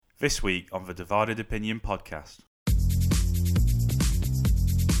This week on the Divided Opinion podcast.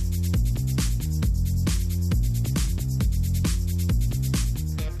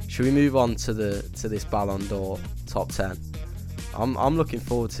 Should we move on to this Ballon d'Or top 10? I'm looking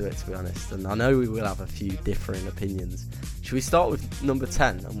forward to it, to be honest, and I know we will have a few differing opinions. Should we start with number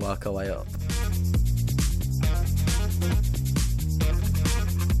 10 and work our way up?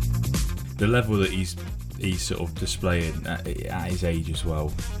 The level that he's sort of displaying at his age as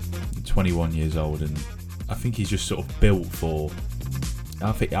well, 21 years old, and I think he's just sort of built for.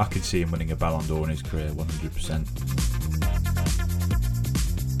 I think I could see him winning a Ballon d'Or in his career, 100%.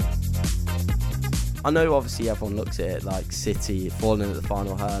 I know obviously everyone looks at it like City falling at the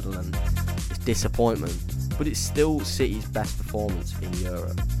final hurdle and it's disappointment, but it's still City's best performance in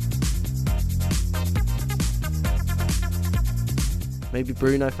Europe. Maybe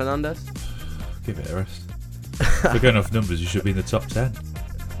Bruno Fernandes? Give it a rest. If we're going off numbers, he should be in the top 10.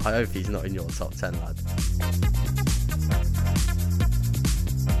 I hope he's not in your top 10, lad.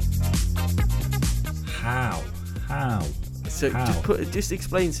 How? So just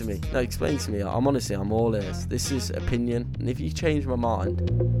explain to me. No, explain to me. I'm all ears. This is opinion, and if you change my mind.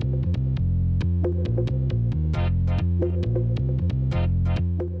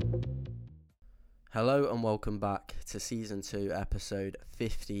 Hello and welcome back to Season 2, Episode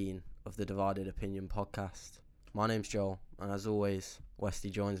 15 of the Divided Opinion podcast. My name's Joel, and as always, Westy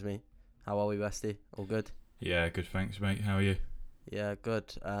joins me. How are we, Westy? All good? Yeah, good, thanks, mate. How are you? Yeah,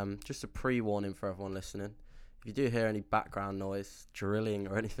 good. Just a pre-warning for everyone listening. If you do hear any background noise, drilling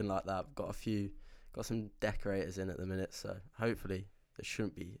or anything like that, we've got some decorators in at the minute, so hopefully it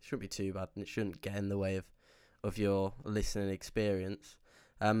shouldn't be too bad, and it shouldn't get in the way of your listening experience.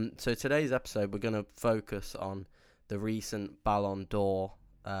 So today's episode, we're going to focus on the recent Ballon d'Or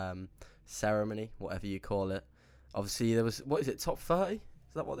ceremony, whatever you call it. Obviously, there was, top 30? Is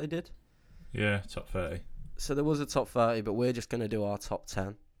that what they did? Yeah, top 30. So there was a top 30, but we're just going to do our top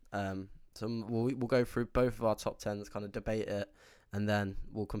 10. So we'll go through both of our top 10s, kind of debate it, and then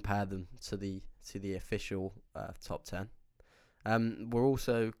we'll compare them to the official top 10. We're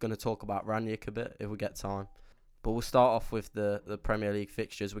also going to talk about Rangnick a bit if we get time. But we'll start off with the Premier League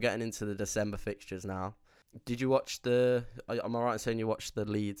fixtures. We're getting into the December fixtures now. Did you watch am I right in saying you watched the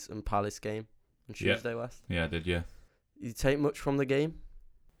Leeds and Palace game on Tuesday, West? Yeah, I did, yeah. Did you take much from the game?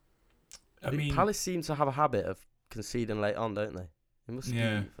 I mean, Palace seem to have a habit of conceding late on, don't they? It must be,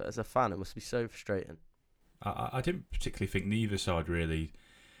 as a fan, it must be so frustrating. I didn't particularly think neither side really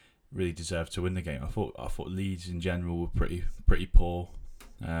deserved to win the game. I thought Leeds in general were pretty poor.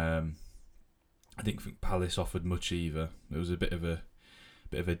 I didn't think Palace offered much either. It was a bit of a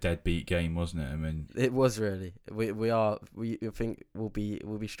deadbeat game, wasn't it? I mean, it was really. We think we'll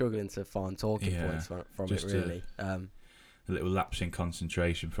be struggling to find talking points from it really. A little lapse in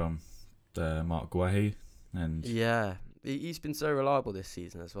concentration from Mark Guehi, and he's been so reliable this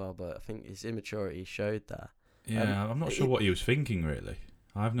season as well, but I think his immaturity showed there. Yeah, I'm not sure what he was thinking, really.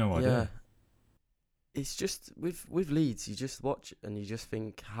 I have no idea. Yeah. It's just, with Leeds, you just watch and you just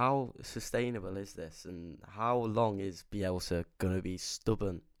think, how sustainable is this? And how long is Bielsa going to be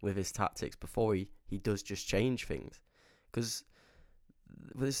stubborn with his tactics before he does just change things? Because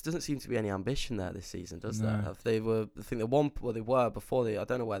there doesn't seem to be any ambition there this season, does there? They were before I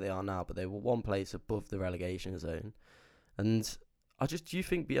don't know where they are now, but they were one place above the relegation zone. And do you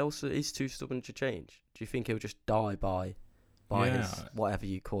think Bielsa is too stubborn to change? Do you think he'll just die by his, whatever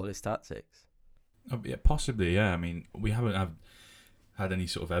you call his tactics? Yeah, possibly, yeah. I mean, we haven't had any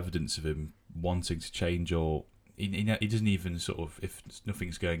sort of evidence of him wanting to change, or he doesn't even sort of, if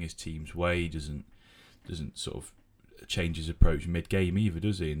nothing's going his team's way, he doesn't sort of change his approach mid-game either,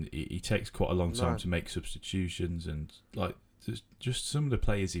 does he? And he takes quite a long time to make substitutions, and like just some of the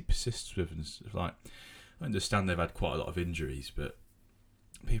players he persists with, and like, I understand they've had quite a lot of injuries, but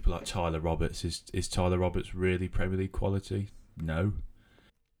people like Tyler Roberts, is Tyler Roberts really Premier League quality? No.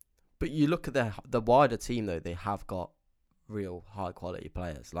 But you look at the wider team, though, they have got real high-quality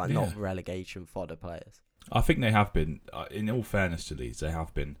players, not relegation fodder players. I think they have been, in all fairness to Leeds, they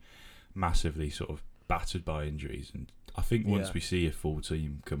have been massively sort of battered by injuries. And I think once we see a full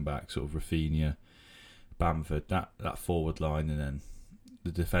team come back, sort of Rafinha, Bamford, that forward line, and then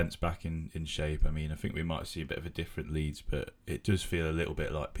the defence back in shape, I mean, I think we might see a bit of a different Leeds, but it does feel a little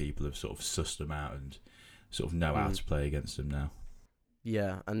bit like people have sort of sussed them out and sort of know how to play against them now.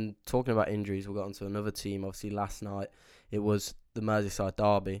 Yeah, and talking about injuries, we'll get on to another team. Obviously, last night it was the Merseyside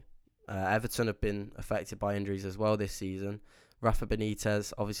derby. Everton have been affected by injuries as well this season. Rafa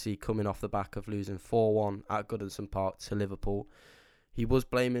Benitez, obviously coming off the back of losing 4-1 at Goodison Park to Liverpool. He was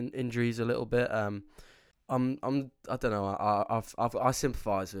blaming injuries a little bit. I don't know. I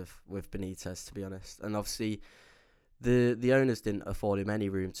sympathise with Benitez, to be honest, and obviously the owners didn't afford him any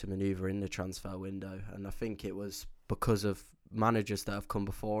room to manoeuvre in the transfer window, and I think it was because of managers that have come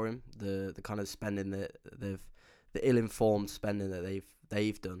before him, the kind of spending that the ill-informed spending that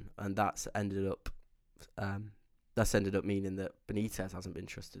they've done, and that's ended up meaning that Benitez hasn't been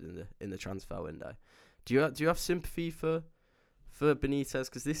trusted in the transfer window. Do you have sympathy for Benitez,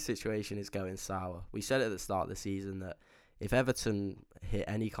 because this situation is going sour? We said at the start of the season that if Everton hit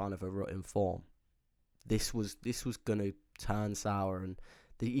any kind of a rut in form, this was going to turn sour, and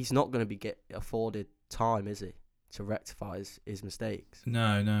he's not going to be afforded time, is he, to rectify his mistakes?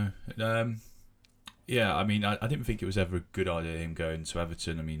 No. Yeah, I mean, I didn't think it was ever a good idea him going to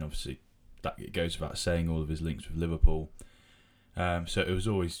Everton. I mean, obviously, that it goes without saying, all of his links with Liverpool. So it was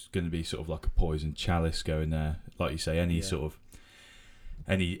always going to be sort of like a poison chalice going there. Like you say, any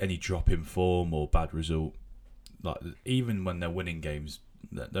drop in form or bad result, like even when they're winning games,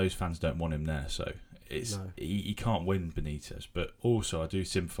 those fans don't want him there. So he can't win, Benitez. But also, I do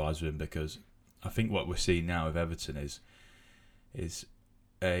sympathise with him, because I think what we're seeing now with Everton is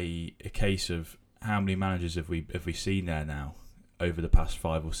a case of how many managers have we seen there now over the past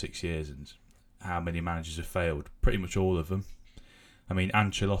 5 or 6 years, and how many managers have failed? Pretty much all of them. I mean,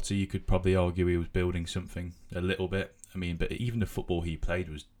 Ancelotti, you could probably argue he was building something a little bit. I mean, but even the football he played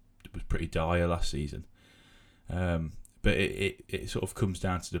was pretty dire last season. But it sort of comes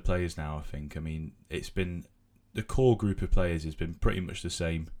down to the players now, I think. I mean, it's been the core group of players has been pretty much the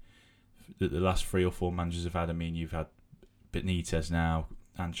same that the last 3 or 4 managers have had. I mean, you've had Benitez now,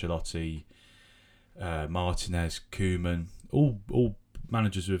 Ancelotti, Martinez, Koeman, all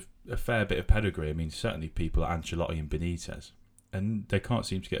managers with a fair bit of pedigree. I mean, certainly people like Ancelotti and Benitez, and they can't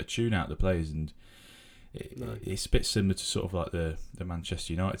seem to get a tune out of the players. And it's a bit similar to sort of like the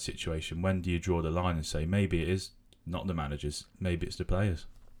Manchester United situation. When do you draw the line and say maybe it is not the managers, maybe it's the players?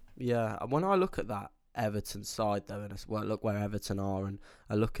 Yeah, when I look at that Everton side though, and I look where Everton are, and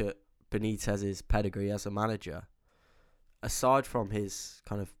I look at Benitez's pedigree as a manager, aside from his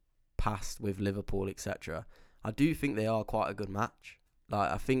kind of past with Liverpool, etc., I do think they are quite a good match.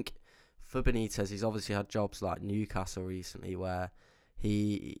 Like, I think for Benitez, he's obviously had jobs like Newcastle recently, where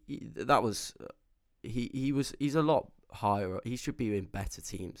he's a lot higher. He should be in better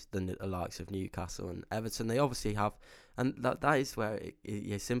teams than the likes of Newcastle and Everton. They obviously have, and that is where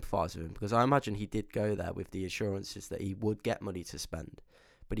you sympathise with him, because I imagine he did go there with the assurances that he would get money to spend,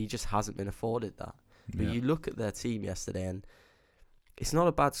 but he just hasn't been afforded that. But you look at their team yesterday, and it's not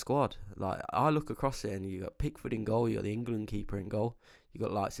a bad squad. Like, I look across it, and you got Pickford in goal, you got the England keeper in goal, you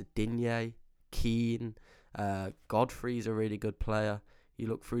got likes of Digne, Keane, Godfrey's a really good player. You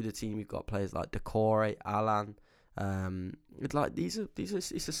look through the team, you've got players like Decore, Alan. It's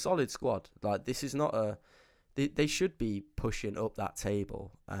a solid squad. Like, this is not they should be pushing up that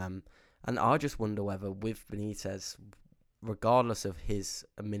table. And I just wonder whether with Benitez, regardless of his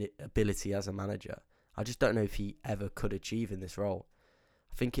ability as a manager, I just don't know if he ever could achieve in this role.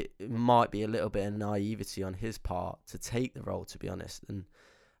 I think it might be a little bit of naivety on his part to take the role, to be honest.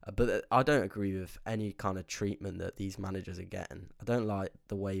 But I don't agree with any kind of treatment that these managers are getting. I don't like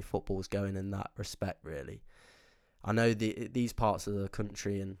the way football's going in that respect, really. I know these parts of the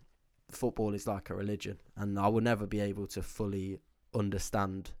country, and football is like a religion, and I will never be able to fully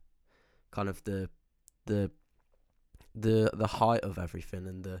understand kind of the height of everything,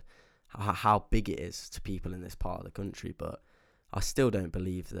 and how big it is to people in this part of the country. But I still don't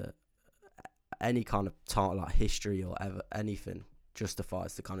believe that any kind of like history or ever anything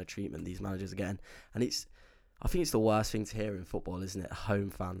justifies the kind of treatment these managers are getting. And I think it's the worst thing to hear in football, isn't it? Home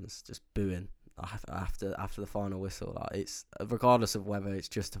fans just booing after the final whistle. Like, it's regardless of whether it's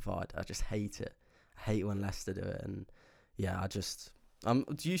justified. I just hate it. I hate when Leicester do it. And yeah,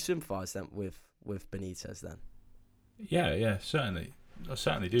 do you sympathise then with Benitez then? Yeah, certainly. I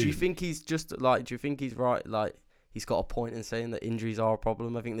certainly do. Do you think he's right? Like, he's got a point in saying that injuries are a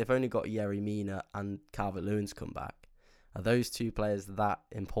problem? I think they've only got Yerry Mina and Calvert-Lewin's come back. Are those two players that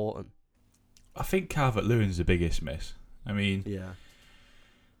important? I think Calvert-Lewin's the biggest miss. I mean, yeah.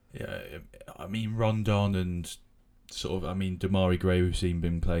 I mean, Rondon and Damari Gray, we've seen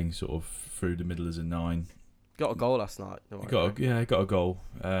been playing sort of through the middle as a 9. Got a goal last night. He got a goal.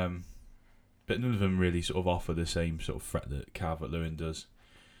 But none of them really sort of offer the same sort of threat that Calvert-Lewin does.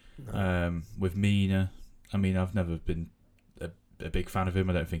 No. With Mina, I mean, I've never been a big fan of him.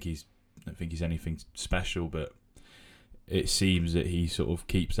 I don't think he's anything special, but it seems that he sort of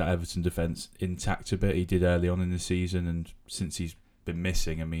keeps that Everton defence intact a bit. He did early on in the season, and since he's been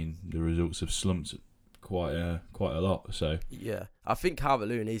missing, I mean, the results have slumped quite a lot. So Yeah, I think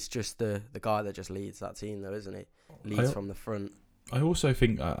Calvert-Lewin is just the guy that just leads that team, though, isn't he? Leads from the front. I also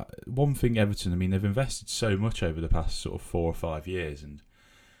think one thing Everton, I mean, they've invested so much over the past sort of 4 or 5 years,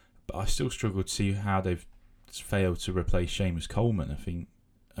 but I still struggle to see how they've failed to replace Seamus Coleman.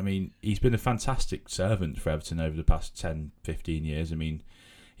 I mean, he's been a fantastic servant for Everton over the past 10, 15 years. I mean,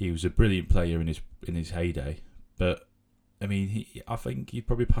 he was a brilliant player in his heyday, but I mean, I think he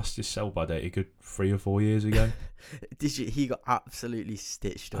probably passed his sell-by date a good 3 or 4 years ago. Did you? He got absolutely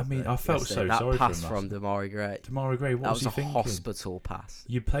stitched up. I mean, I felt so that sorry for him. pass from Damari Gray. Damari Gray, what was he thinking? That was a hospital pass.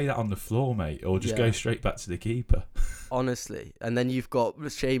 You play that on the floor, mate, or just go straight back to the keeper. Honestly, and then you've got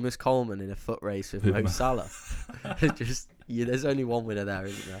Seamus Coleman in a foot race with Mo Salah. There's only one winner there,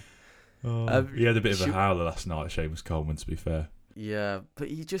 isn't there? Oh, he had a bit of a howler last night, Seamus Coleman, to be fair. Yeah, but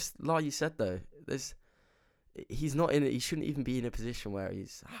he just, like you said though, he's not in. He shouldn't even be in a position where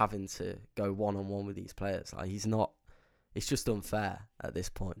he's having to go one-on-one with these players. Like, he's not. It's just unfair at this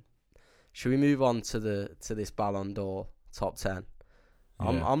point. Should we move on to this Ballon d'Or top 10?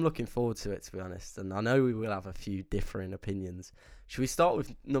 Yeah. I'm looking forward to it, to be honest, and I know we will have a few differing opinions. Should we start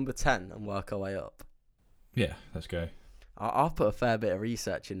with number 10 and work our way up? Yeah, let's go. I've put a fair bit of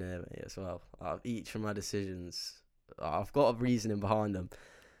research in there, mate, as well. Each of my decisions, I've got a reasoning behind them,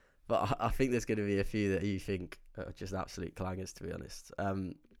 but I think there's going to be a few that you think are just absolute clangers, to be honest.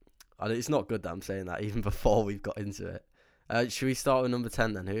 It's not good that I'm saying that even before we've got into it. Should we start with number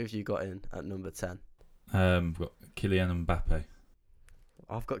 10 then? Who have you got in at number 10? We've got Kylian Mbappe.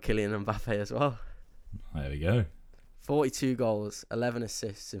 I've got Kylian Mbappe as well. There we go. 42 goals, 11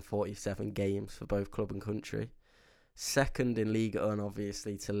 assists in 47 games for both club and country. Second in Ligue 1,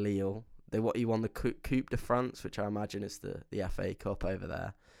 obviously, to Lille. He won the Coupe de France, which I imagine is the FA Cup over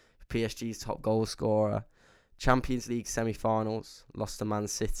there. PSG's top goal scorer. Champions League semi-finals, lost to Man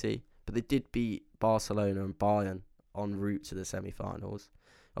City, but they did beat Barcelona and Bayern en route to the semi-finals.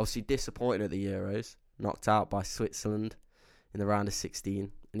 Obviously disappointed at the Euros, knocked out by Switzerland in the round of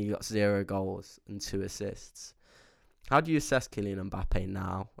 16, and he got 0 goals and 2 assists. How do you assess Kylian Mbappe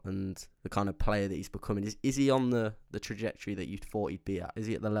now and the kind of player that he's becoming? Is he on the trajectory that you thought he'd be at? Is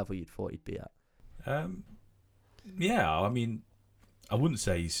he at the level you thought he'd be at? Yeah, I mean, I wouldn't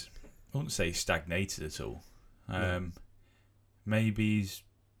say he's stagnated at all. Maybe he's,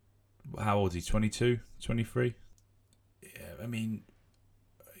 how old is he? 22, 23? Yeah, I mean,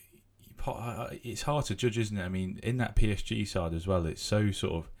 it's hard to judge, isn't it? I mean, in that PSG side as well, it's so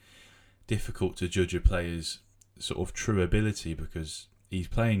sort of difficult to judge a player's sort of true ability because he's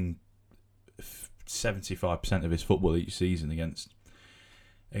playing 75% of his football each season against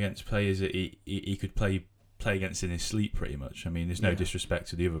players that he could play against in his sleep, pretty much. I mean, there's no disrespect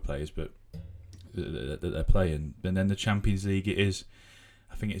to the other players, but that they're playing. And then the Champions League,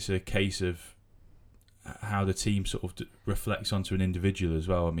 I think it's a case of how the team sort of reflects onto an individual as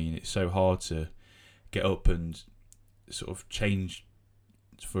well. I mean, it's so hard to get up and sort of change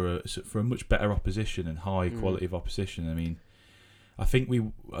for a much better opposition and high quality of opposition. I mean, I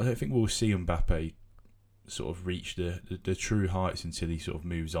don't think we'll see Mbappe sort of reach the true heights until he sort of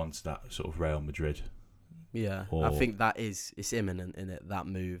moves on to that sort of Real Madrid. Yeah, I think it's imminent, in it, that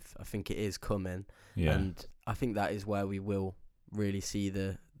move. I think it is coming, and I think that is where we will really see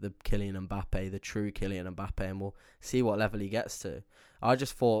the Kylian Mbappe, the true Kylian Mbappe, and we'll see what level he gets to. I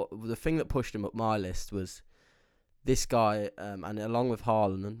just thought the thing that pushed him up my list was this guy, and along with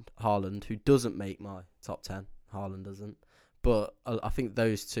Haaland, who doesn't make my top 10. Haaland doesn't. But I think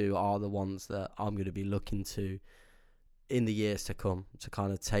those two are the ones that I'm going to be looking to in the years to come to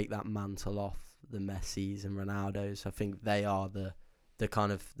kind of take that mantle off the Messis and Ronaldos. I think they are the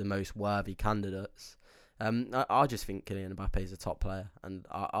kind of the most worthy candidates. I just think Kylian Mbappe is a top player, and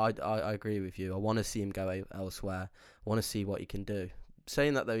I agree with you. I want to see him go elsewhere. I want to see what he can do.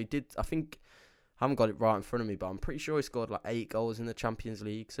 Saying that though, he did. I think I haven't got it right in front of me, but I'm pretty sure he scored like 8 goals in the Champions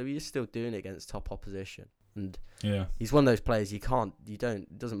League. So he is still doing it against top opposition. And he's one of those players it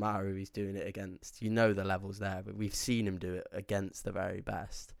doesn't matter who he's doing it against. You know the level's there, but we've seen him do it against the very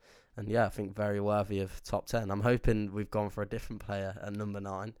best. And I think very worthy of top 10. I'm hoping we've gone for a different player at number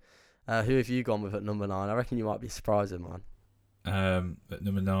 9. Who have you gone with at number 9? I reckon you might be surprised with mine. At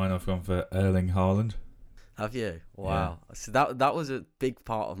number 9, I've gone for Erling Haaland. Have you? Wow. Yeah. So that was a big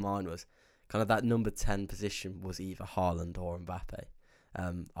part of mine, was kind of that number 10 position was either Haaland or Mbappe.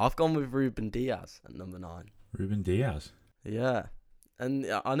 I've gone with Ruben Diaz at number 9. Ruben Diaz? Yeah. And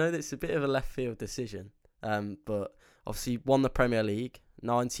I know that's a bit of a left field decision, but obviously won the Premier League,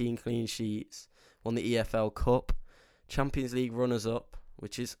 19 clean sheets, won the EFL Cup, Champions League runners-up,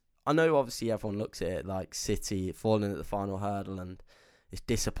 which is, I know obviously everyone looks at it like City falling at the final hurdle and it's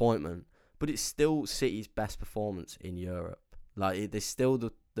disappointment, but it's still City's best performance in Europe. Like, it's still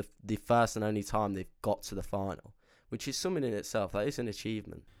the first and only time they've got to the final, which is something in itself. That is an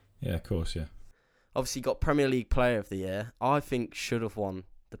achievement. Yeah, of course, yeah. Obviously, got Premier League Player of the Year. I think should have won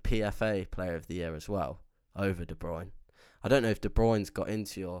the PFA Player of the Year as well over De Bruyne. I don't know if De Bruyne's got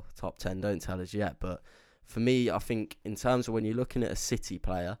into your top 10. Don't tell us yet. But for me, I think in terms of when you're looking at a City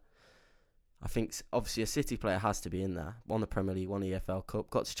player, I think obviously a City player has to be in there. Won the Premier League, won the EFL Cup,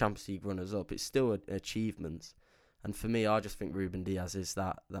 got to Champions League runners-up. It's still an achievement. And for me, I just think Ruben Diaz is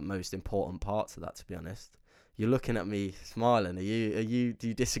that most important part to that, to be honest. You're looking at me smiling. Do you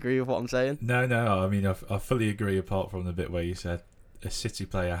disagree with what I'm saying? No. I mean, I fully agree. Apart from the bit where you said a City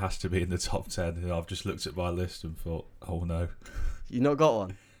player has to be in the top 10, and I've just looked at my list and thought, oh no, you not got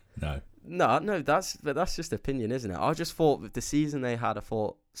one. No. That's just opinion, isn't it? I just thought with the season they had, I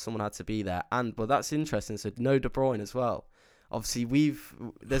thought someone had to be there, but that's interesting. So no De Bruyne as well. Obviously,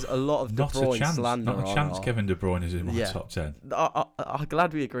 there's a lot of De Bruyne slander. Not a chance. Kevin De Bruyne is in my top 10. I'm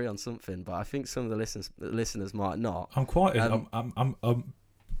glad we agree on something, but I think some of the listeners might not. I'm quite. I'm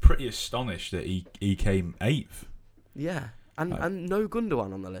pretty astonished that he came 8th. Yeah, and no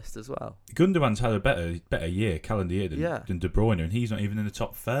Gundogan on the list as well. Gundogan's had a better year, calendar year than De Bruyne, and he's not even in the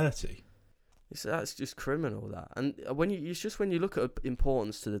top 30. That's just criminal, that. And when you look at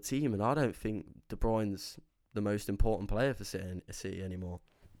importance to the team, and I don't think De Bruyne's the most important player for City anymore.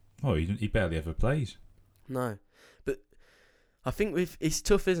 Oh, he barely ever plays. No, but I think it's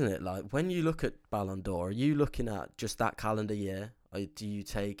tough, isn't it? Like, when you look at Ballon d'Or, are you looking at just that calendar year, or do you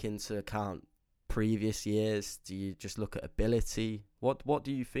take into account previous years? Do you just look at ability? What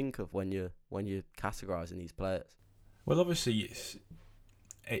do you think of when you're categorising these players? Well, obviously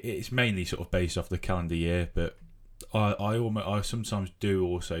it's mainly sort of based off the calendar year, but I sometimes do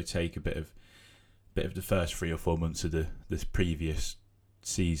also take a bit of the first 3 or 4 months of this previous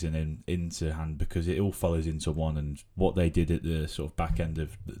season into hand, because it all follows into one, and what they did at the sort of back end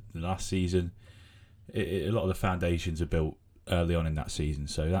of the last season, a lot of the foundations are built early on in that season,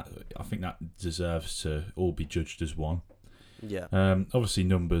 so that I think that deserves to all be judged as one. Yeah. Obviously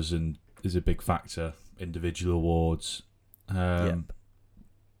numbers is a big factor, individual awards, and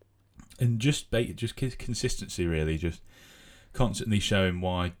just consistency, really, just constantly showing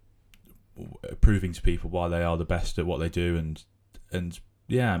proving to people why they are the best at what they do, and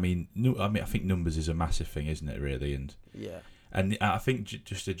yeah, I mean, I think numbers is a massive thing, isn't it? Really, and I think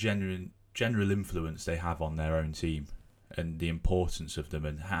just a general influence they have on their own team, and the importance of them,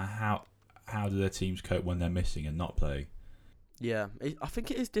 and how do their teams cope when they're missing and not playing. Yeah, I think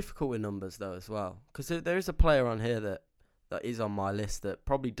it is difficult with numbers though as well, because there is a player on here that is on my list that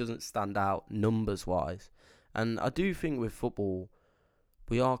probably doesn't stand out numbers wise, and I do think with football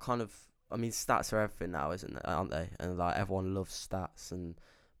we are kind of. I mean, stats are everything now, aren't they? And like, everyone loves stats,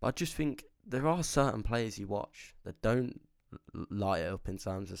 but I just think there are certain players you watch that don't light it up in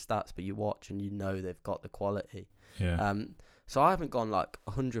terms of stats, but you watch and you know they've got the quality. Yeah. So I haven't gone like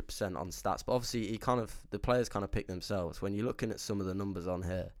 100% on stats, but obviously the players kind of pick themselves. When you're looking at some of the numbers on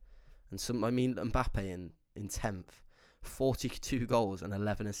here, and Mbappe in 10th, 42 goals and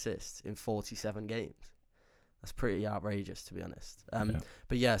 11 assists in 47 games. That's pretty outrageous, to be honest.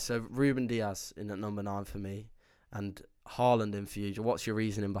 But yeah, so Ruben Diaz in at number 9 for me, and Haaland in future. What's your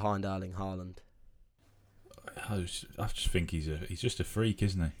reasoning behind Erling Haaland? I just think he's just a freak,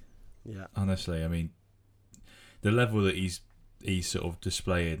 isn't he? Yeah. Honestly, I mean, the level that he's sort of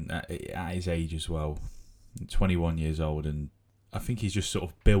displaying at his age as well, 21 years old, and I think he's just sort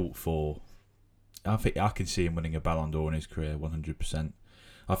of built for. I think I can see him winning a Ballon d'Or in his career, 100%.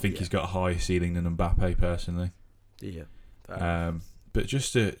 I think he's got a higher ceiling than Mbappe personally. Yeah. But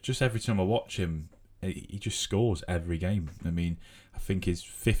just every time I watch him, he just scores every game. I mean, I think his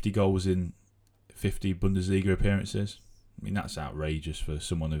 50 goals in 50 Bundesliga appearances. I mean, that's outrageous for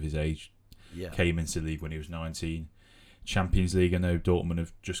someone of his age. Yeah. Came into the league when he was 19. Champions League, I know Dortmund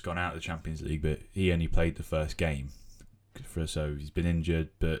have just gone out of the Champions League, but he only played the first game. So he's been injured,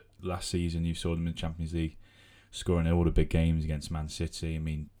 but last season you saw them in the Champions League scoring all the big games against Man City. I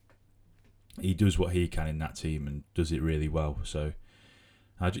mean, he does what he can in that team and does it really well. So,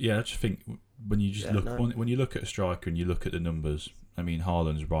 I just think when you when you look at a striker and you look at the numbers, I mean,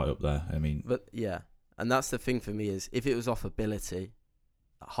 Haaland's right up there. I mean, but yeah, and that's the thing for me is if it was off ability,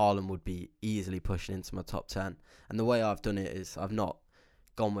 Haaland would be easily pushing into my top 10. And the way I've done it is I've not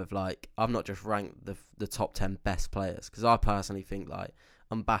gone with I've not just ranked the top 10 best players, because I personally think like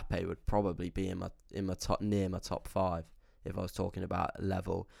Mbappe would probably be in my top, near my top 5 if I was talking about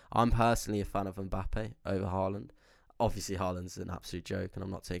level. I'm personally a fan of Mbappe over Haaland. obviously Haaland's an absolute joke, and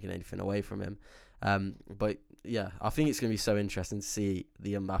I'm not taking anything away from him. But yeah, I think it's going to be so interesting to see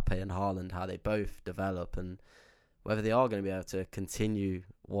the Mbappe and Haaland, how they both develop, and whether they are going to be able to continue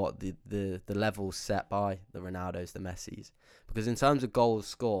what the levels set by the Ronaldos, the Messis. Because in terms of goals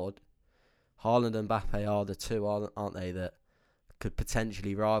scored, Haaland and Mbappe are the two, aren't they, that could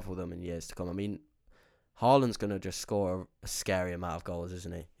potentially rival them in years to come. I mean, Haaland's going to just score a scary amount of goals,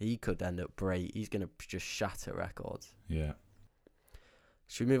 isn't he? He could end up great. He's going to just shatter records. Yeah.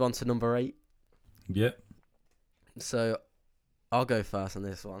 Should we move on to number 8? Yeah. So, I'll go first on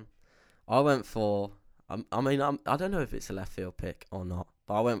this one. I went for... I don't know if it's a left field pick or not,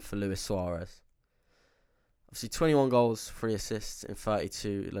 but I went for Luis Suarez. Obviously, 21 goals, 3 assists in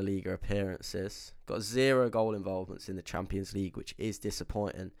 32 La Liga appearances. Got 0 goal involvements in the Champions League, which is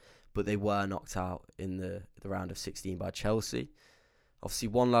disappointing, but they were knocked out in the round of 16 by Chelsea. Obviously,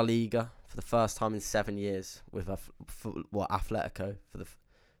 won La Liga for the first time in 7 years with Atletico.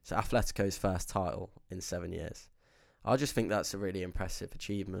 So Atletico's first title in 7 years. I just think that's a really impressive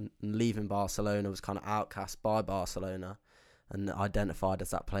achievement. And leaving Barcelona, was kind of outcast by Barcelona and identified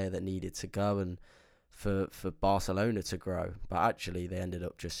as that player that needed to go and for Barcelona to grow. But actually, they ended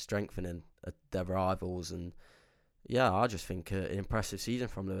up just strengthening their rivals. And yeah, I just think an impressive season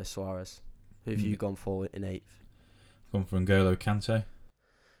from Luis Suarez. Who have you gone for in 8th? Gone for N'Golo Kante.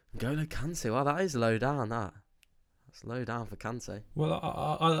 N'Golo Kante, wow, that is low down, that. That's low down for Kante. Well,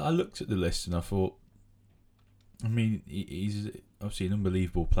 I looked at the list and I thought, I mean, he's obviously an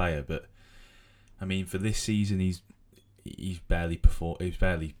unbelievable player, but I mean, for this season, he's barely performed. He's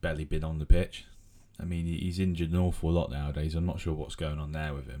barely been on the pitch. I mean, he's injured an awful lot nowadays. I'm not sure what's going on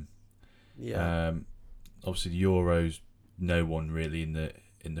there with him. Yeah. Obviously, the Euros, no one really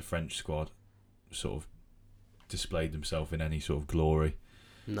in the French squad sort of displayed themselves in any sort of glory.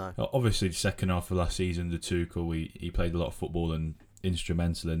 No. Obviously, the second half of last season, the Tuchel, he played a lot of football and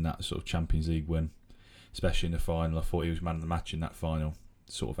instrumental in that sort of Champions League win. Especially in the final. I thought he was man of the match in that final,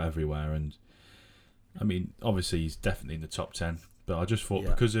 sort of everywhere. And I mean, obviously he's definitely in the top 10. But I just thought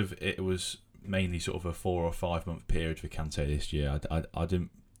because of it was mainly sort of a 4 or 5 month period for Kante this year. I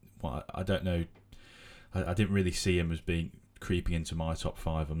didn't really see him as being creeping into my top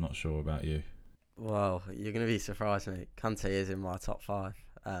 5. I'm not sure about you. Well, you're going to be surprised, mate. Kante is in my top 5.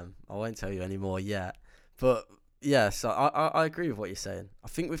 I won't tell you any more yet, but. Yeah, so I agree with what you're saying. I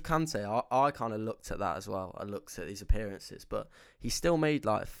think with Kante, I kind of looked at that as well. I looked at his appearances, but he still made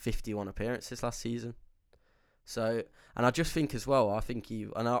like 51 appearances last season. So, and I just think as well,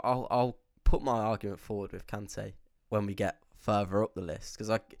 I'll put my argument forward with Kante when we get further up the list,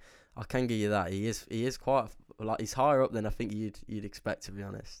 because I can give you that he is quite like he's higher up than I think you'd expect, to be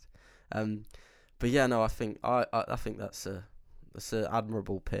honest. But yeah, no, I think that's an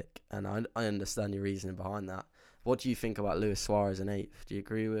admirable pick, and I understand your reasoning behind that. What do you think about Luis Suarez in 8th? Do you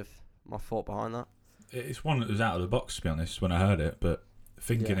agree with my thought behind that? It's one that was out of the box, to be honest, when I heard it. But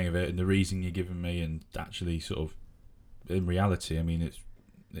thinking of it and the reason you're giving me, and actually sort of in reality, I mean,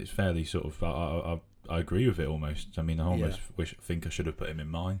 it's fairly sort of I agree with it almost. I mean, I almost think I should have put him in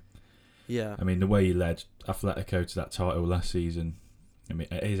mine. Yeah. I mean, the way he led Atletico to that title last season. I mean,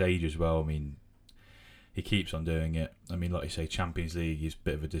 at his age as well. I mean, he keeps on doing it. I mean, like you say, Champions League is a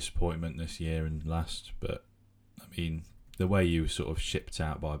bit of a disappointment this year and last, but I mean, the way he was sort of shipped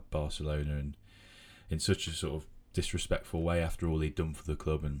out by Barcelona and in such a sort of disrespectful way after all he'd done for the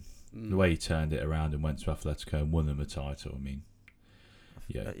club, and the way he turned it around and went to Atletico and won them a title. I mean,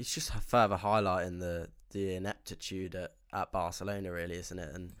 yeah, it's just further highlighting the ineptitude at Barcelona, really, isn't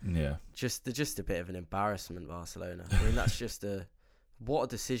it? And yeah, just a bit of an embarrassment, Barcelona. I mean, that's just what a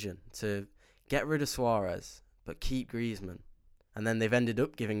decision to get rid of Suarez but keep Griezmann, and then they've ended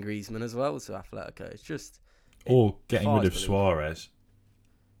up giving Griezmann as well to Atletico. It's just. Or getting rid of Suarez,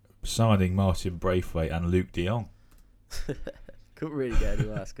 signing Martin Braithwaite and Luke de Jong. Couldn't really get any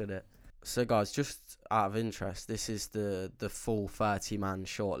worse, could it? So, guys, just out of interest, this is the full 30-man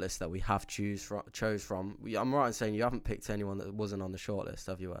shortlist that we have chose from. I'm right in saying you haven't picked anyone that wasn't on the shortlist,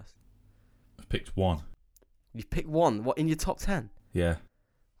 have you, Wes? I've picked one. You've picked one? What, in your top 10? Yeah.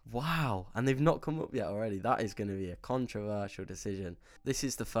 Wow, and they've not come up yet already. That is going to be a controversial decision. This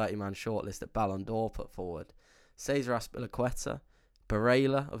is the 30-man shortlist that Ballon d'Or put forward. Cesar Azpilicueta,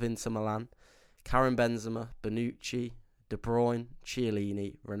 Barella of Inter Milan, Karim Benzema, Bonucci, De Bruyne,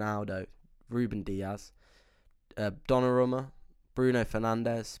 Chiellini, Ronaldo, Ruben Diaz, Donnarumma, Bruno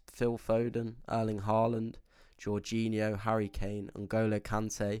Fernandes, Phil Foden, Erling Haaland, Jorginho, Harry Kane, N'Golo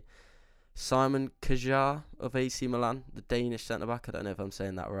Kante, Simon Kjaer of AC Milan, the Danish centre-back, I don't know if I'm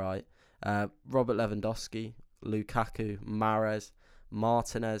saying that right, Robert Lewandowski, Lukaku, Mahrez,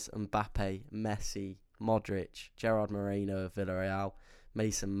 Martinez, Mbappe, Messi, Modric, Gerard Moreno of Villarreal,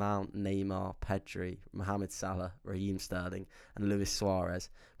 Mason Mount, Neymar, Pedri, Mohamed Salah, Raheem Sterling, and Luis Suarez.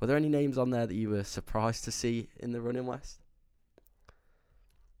 Were there any names on there that you were surprised to see in the running west?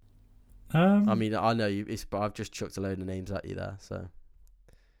 I mean, I know but I've just chucked a load of names at you there, so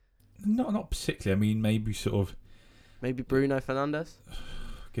not particularly. I mean, maybe Bruno Fernandes.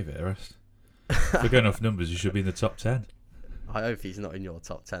 Give it a rest. If we're going off numbers, you should be in the top 10. I hope he's not in your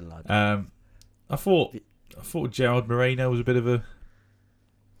top 10, lad. I thought Gerard Moreno was a bit of a...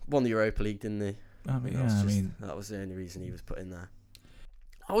 Won the Europa League, didn't he? That was the only reason he was put in there.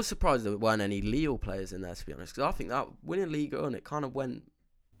 I was surprised there weren't any Lille players in there, to be honest, because I think that winning Ligue 1, it kind of went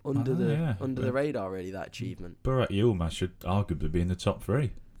under the radar, really, that achievement. Burak Yilmaz should arguably be in the top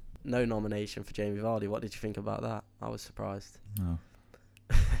 3. No nomination for Jamie Vardy. What did you think about that? I was surprised. No.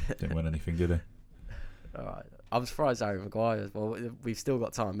 Didn't win anything, did he? All right. I'm surprised Harry Maguire. Well, we've still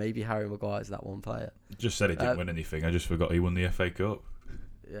got time. Maybe Harry Maguire's that one player. Just said he didn't win anything. I just forgot he won the FA Cup.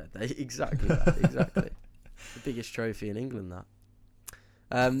 Yeah, exactly that. Exactly. The biggest trophy in England,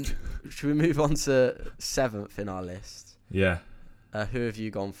 that. Should we move on to 7th in our list? Yeah. Who have you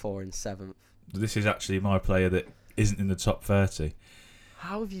gone for in 7th? This is actually my player that isn't in the top 30.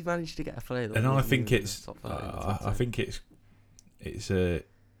 How have you managed to get a player that and I think it's top 30 I think it's a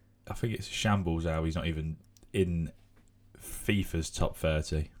shambles how he's not even in FIFA's top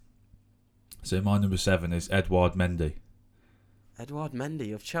 30. So my number 7 is Edouard Mendy. Edouard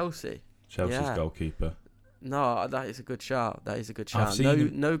Mendy of Chelsea. Chelsea's goalkeeper. No, that is a good shout.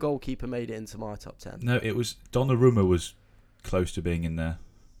 No goalkeeper made it into my top 10. No, it was Donnarumma was close to being in there.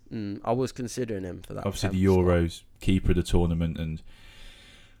 I was considering him for that. Obviously, the Euros keeper of the tournament,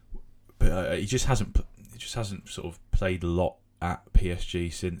 but he just hasn't sort of played a lot at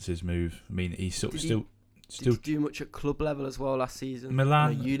PSG since his move. I mean, he's still. Did he do much at club level as well last season?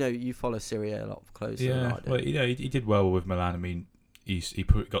 Milan. You follow Serie A a lot closer. Yeah, than I do. well, he did well with Milan. I mean, he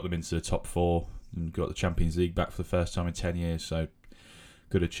got them into the top 4 and got the Champions League back for the first time in 10 years. So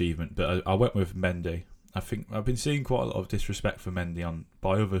good achievement. But I went with Mendy. I think I've been seeing quite a lot of disrespect for Mendy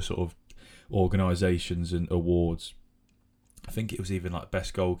by other sort of organisations and awards. I think it was even like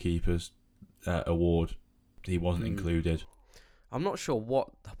best goalkeepers award. He wasn't included. I'm not sure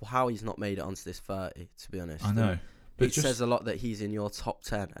how he's not made it onto this 30. To be honest, I know. But it says a lot that he's in your top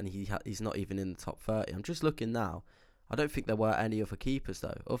 10 and he's not even in the top 30. I'm just looking now. I don't think there were any other keepers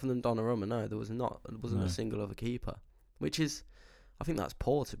though, other than Donnarumma. No, there wasn't a single other keeper, which is, I think that's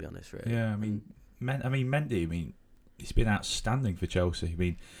poor, to be honest. Really. Yeah, I mean Mendy. I mean, he's been outstanding for Chelsea. I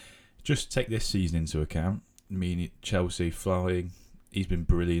mean, just take this season into account. I mean, Chelsea flying. He's been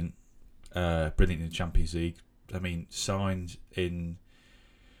brilliant, brilliant in the Champions League. I mean, signed in.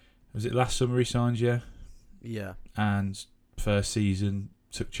 Was it last summer he signed? Yeah. Yeah. And first season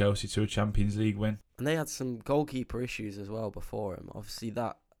took Chelsea to a Champions League win. And they had some goalkeeper issues as well before him. Obviously,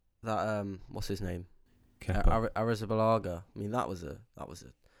 that what's his name? Arrizabalaga. I mean, that was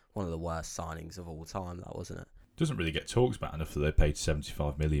one of the worst signings of all time. That wasn't it? Doesn't really get talked about enough that they paid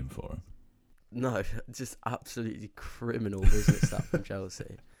 75 million for him. No, just absolutely criminal business that from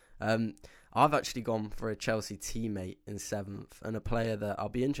Chelsea. I've actually gone for a Chelsea teammate in 7th and a player that I'll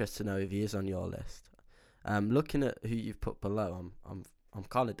be interested to know if he is on your list. Looking at who you've put below, I'm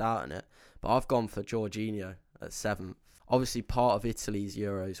kind of doubting it, but I've gone for Jorginho at 7th. Obviously part of Italy's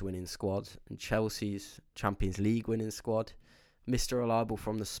Euros winning squad and Chelsea's Champions League winning squad. Mr. Reliable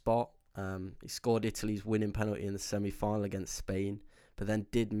from the spot. He scored Italy's winning penalty in the semi-final against Spain, but then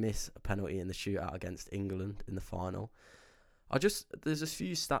did miss a penalty in the shootout against England in the final. There's a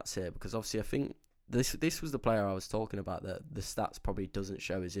few stats here because obviously I think this was the player I was talking about that the stats probably doesn't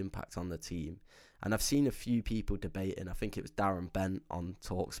show his impact on the team. And I've seen a few people debating. I think it was Darren Bent on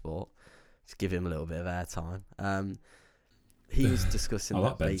TalkSport. Just give him a little bit of airtime. He was discussing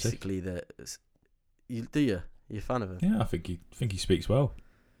that basically that. You're a fan of him? Yeah, I think he speaks well.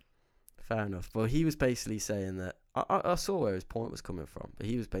 Fair enough. Well, he was basically saying that I saw where his point was coming from, but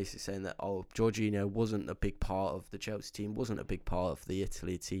he was basically saying that Jorginho wasn't a big part of the Chelsea team, wasn't a big part of the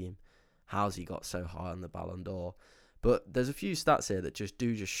Italy team. How's he got so high on the Ballon d'Or? But there's a few stats here that just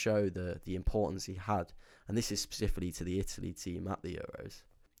show the importance he had, and this is specifically to the Italy team at the Euros.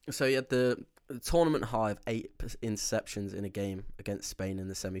 So he had the tournament high of 8 interceptions in a game against Spain in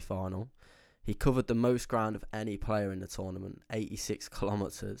the semi-final. He covered the most ground of any player in the tournament, 86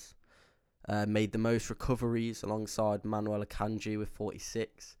 kilometres. Made the most recoveries alongside Manuel Akanji with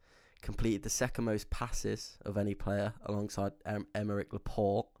 46. Completed the second most passes of any player alongside Emerick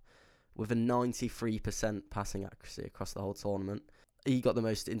Laporte with a 93% passing accuracy across the whole tournament. He got the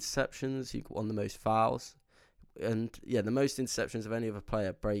most interceptions, he won the most fouls, And yeah, the most interceptions of any other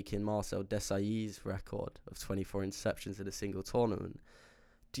player, breaking Marcel Desailly's record of 24 interceptions in a single tournament.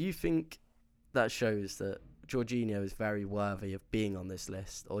 Do you think that shows that Jorginho is very worthy of being on this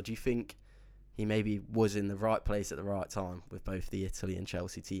list, or do you think he maybe was in the right place at the right time with both the Italy and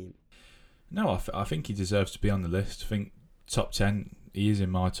Chelsea team? No, I think he deserves to be on the list. I think top 10, he is in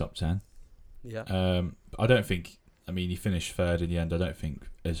my top 10. Yeah. I don't think, he finished third in the end. I don't think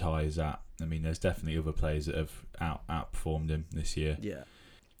as high as that. There's definitely other players that have outperformed him this year. Yeah.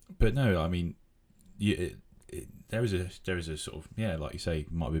 But no, there is a sort of, like you say,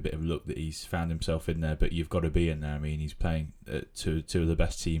 might be a bit of luck that he's found himself in there, but you've got to be in there. He's playing two of the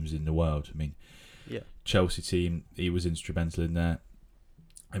best teams in the world. Yeah. Chelsea team, he was instrumental in there.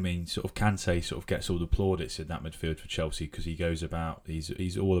 Sort of Kante sort of gets all the plaudits in that midfield for Chelsea because he goes about,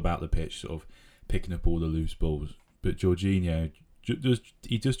 he's all about the pitch, sort of picking up all the loose balls. But Jorginho,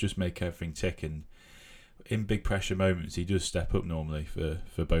 he does just make everything tick, and in big pressure moments, he does step up normally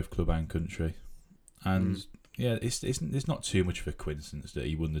for both club and country. And it's not too much of a coincidence that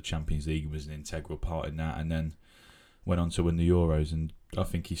he won the Champions League and was an integral part in that, and then went on to win the Euros. And I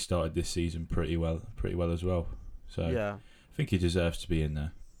think he started this season pretty well as well. So yeah, I think he deserves to be in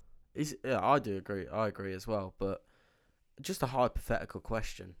there. I do agree. I agree as well. But just a hypothetical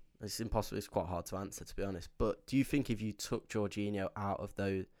question. It's impossible. It's quite hard to answer, to be honest. But do you think if you took Jorginho out of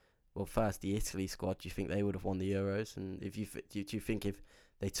those, first the Italy squad, do you think they would have won the Euros? And if do you think if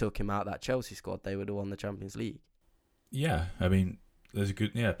they took him out of that Chelsea squad, they would have won the Champions League? Yeah,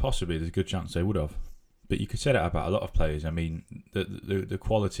 possibly there's a good chance they would have. But you could say that about a lot of players. The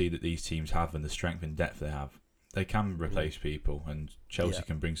quality that these teams have and the strength and depth they have, they can replace people, and Chelsea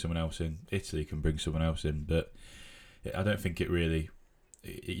can bring someone else in, Italy can bring someone else in, but I don't think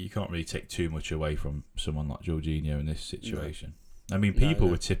you can't really take too much away from someone like Jorginho in this situation. No. People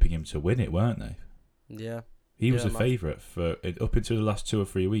were tipping him to win it, weren't they? Yeah. He was a favourite for up until the last 2 or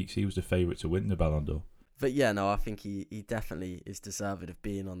 3 weeks. He was the favourite to win the Ballon d'Or. But yeah, no, I think he definitely is deserving of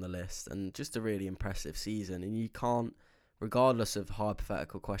being on the list, and just a really impressive season. And you can't, regardless of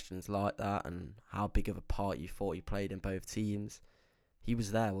hypothetical questions like that and how big of a part you thought he played in both teams, he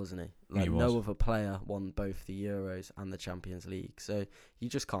was there, wasn't he? He was. No other player won both the Euros and the Champions League, so you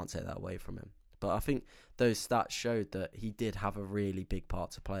just can't take that away from him. But I think those stats showed that he did have a really big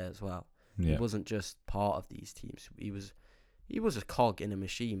part to play as well. Yeah. He wasn't just part of these teams. He was a cog in a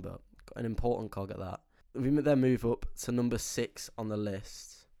machine, but an important cog at that. We then move up to number 6 on the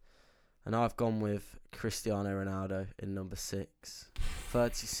list, and I've gone with Cristiano Ronaldo in number 6.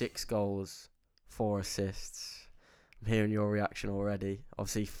 36 goals, 4 assists. I'm hearing your reaction already.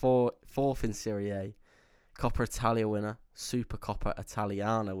 Obviously, fourth in Serie A, Coppa Italia winner, Super Coppa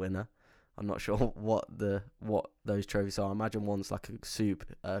Italiana winner. I'm not sure what those trophies are. I imagine one's like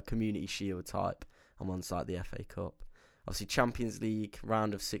a Community Shield type, and one's like the FA Cup. Obviously, Champions League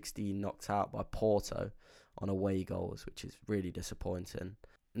round of 16 knocked out by Porto on away goals, which is really disappointing.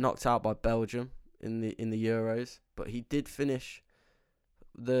 Knocked out by Belgium in the Euros, but he did finish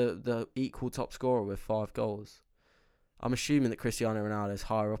the equal top scorer with 5 goals. I'm assuming that Cristiano Ronaldo is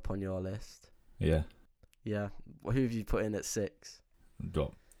higher up on your list. Yeah. Yeah. Who have you put in at 6?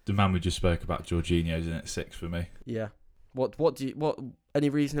 The man we just spoke about, Jorginho's in at 6 for me. Yeah. What any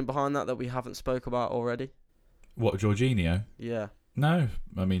reasoning behind that we haven't spoke about already? What, Jorginho? Yeah. No,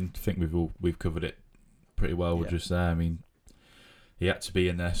 I think we've covered it pretty well just there. He had to be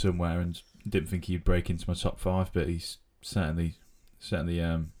in there somewhere, and didn't think he'd break into my top 5, but he's certainly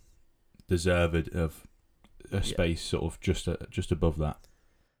deserved of a space sort of just above that.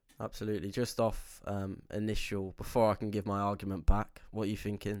 Absolutely. Just off initial, before I can give my argument back, what are you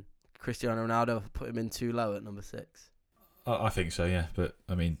thinking? Cristiano Ronaldo, put him in too low at number 6? I think so, yeah. But,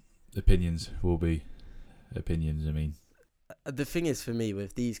 opinions will be opinions. The thing is, for me,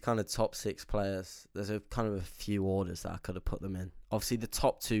 with these kind of top 6 players, there's a kind of a few orders that I could have put them in. Obviously, the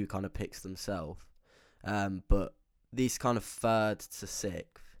top 2 kind of picks themselves. But these kind of 3rd to 6th,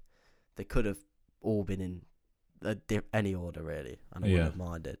 they could have all been in any order, really, and I wouldn't have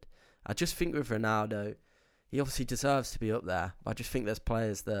minded. I just think with Ronaldo, he obviously deserves to be up there, but I just think there's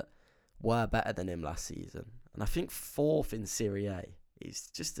players that were better than him last season. And I think 4th in Serie A is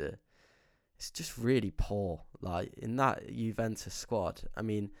just it's just really poor. Like, in that Juventus squad, I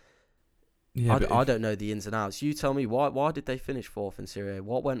don't know the ins and outs. You tell me, why did they finish 4th in Serie A?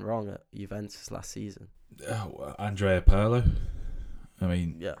 What went wrong at Juventus last season? Andrea Pirlo.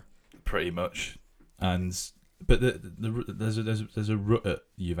 Yeah, pretty much. But there's a rut at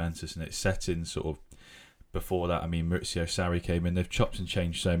Juventus, and it's set in sort of before that. Maurizio Sarri came in. They've chopped and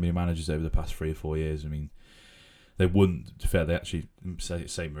changed so many managers over the past 3 or 4 years. they won. To be fair, they actually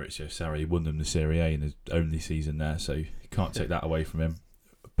say Maurizio Sarri won them the Serie A in his only season there, so you can't take that away from him.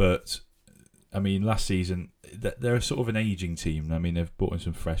 But I mean, last season they're sort of an ageing team. I mean, they've brought in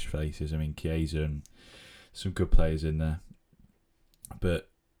some fresh faces. I mean, Chiesa and some good players in there, but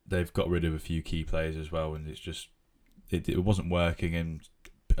they've got rid of a few key players as well, and it's just it wasn't working. And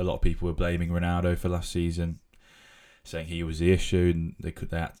a lot of people were blaming Ronaldo for last season, saying he was the issue, and they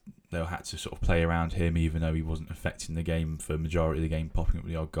had to sort of play around him, even though he wasn't affecting the game for the majority of the game, popping up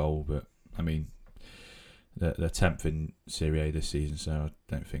with the odd goal. But I mean, they're 10th in Serie A this season, so I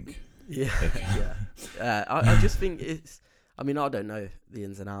don't think. I just think it's. I mean, I don't know the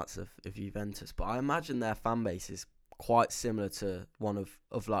ins and outs of Juventus, but I imagine their fan base is quite similar to one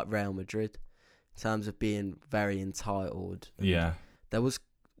of like Real Madrid in terms of being very entitled. Yeah. There was.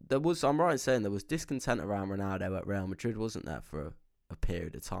 I'm right in saying there was discontent around Ronaldo at Real Madrid, wasn't there, for a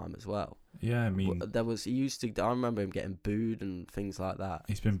period of time as well? Yeah, I mean, there was. He used to. I remember him getting booed and things like that.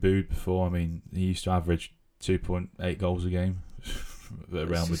 He's been booed before. I mean, he used to average 2.8 goals a game at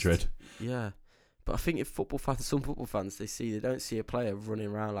Real Madrid. Yeah, but I think if some football fans, they don't see a player running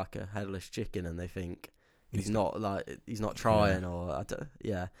around like a headless chicken, and they think he's not trying, or I don't.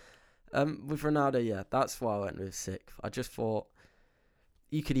 Yeah, with Ronaldo, yeah, that's why I went with 6th. I just thought.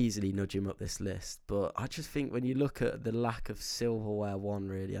 You could easily nudge him up this list, but I just think when you look at the lack of silverware won,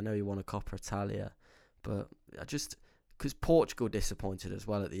 really, I know he won a Coppa Italia, but because Portugal disappointed as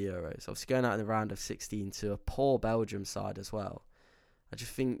well at the Euros, obviously going out in the round of 16 to a poor Belgium side as well. I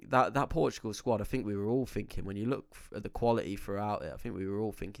just think that Portugal squad, I think we were all thinking, when you look at the quality throughout it, I think we were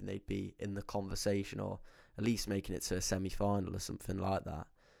all thinking they'd be in the conversation or at least making it to a semi-final or something like that.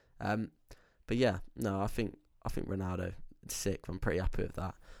 But yeah, no, I think Ronaldo. 6th. I'm pretty happy with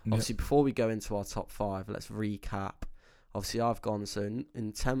that. Yep. Obviously, before we go into our top 5, let's recap. Obviously, I've gone, so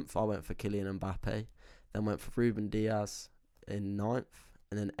in 10th, I went for Kylian Mbappe, then went for Ruben Diaz in 9th,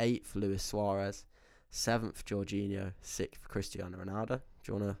 and then 8th, Luis Suarez, 7th, Jorginho, 6th, Cristiano Ronaldo.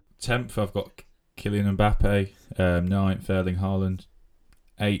 Do you want to... 10th, I've got Kylian Mbappe, 9th, Erling Haaland,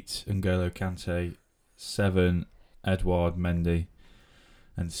 8th, N'Golo Kante, 7th, Edouard Mendy,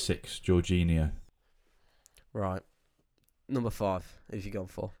 and 6th, Jorginho. Right. Number 5, who've you gone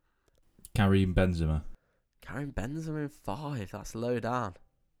for? Karim Benzema. Karim Benzema in 5. That's low down.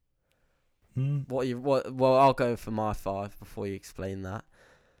 Well, I'll go for my 5 before you explain that.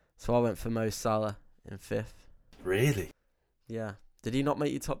 So I went for Mo Salah in 5th. Really? Yeah. Did he not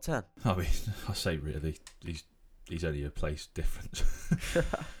make your top 10? I mean, I say really. He's only a place different.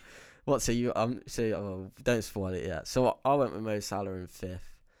 What? So you don't spoil it yet. So I went with Mo Salah in 5th.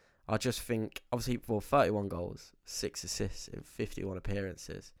 I just think, obviously, 31 goals, 6 assists in 51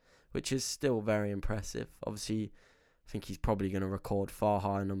 appearances, which is still very impressive. Obviously, I think he's probably going to record far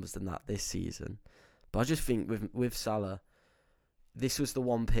higher numbers than that this season. But I just think with Salah, this was the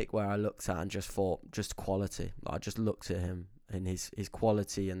one pick where I looked at and just thought, just quality. I just looked at him and his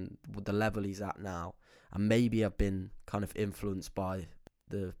quality and the level he's at now. And maybe I've been kind of influenced by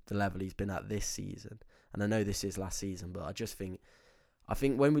the level he's been at this season. And I know this is last season, but I just think... I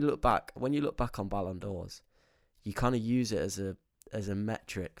think when you look back on Ballon d'Ors, you kind of use it as a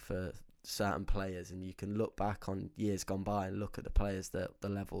metric for certain players, and you can look back on years gone by and look at the players the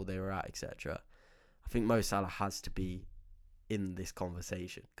level they were at, etc. I think Mo Salah has to be in this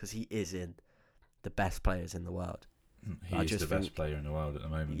conversation because he is in the best players in the world. He is the best player in the world at the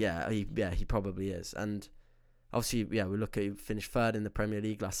moment. Yeah, he probably is. And obviously, we look at he finished 3rd in the Premier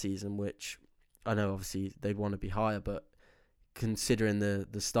League last season, which I know obviously they'd want to be higher, but considering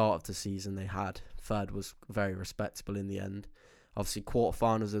the start of the season they had, 3rd was very respectable in the end. Obviously,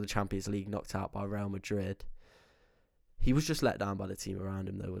 quarterfinals of the Champions League, knocked out by Real Madrid. He was just let down by the team around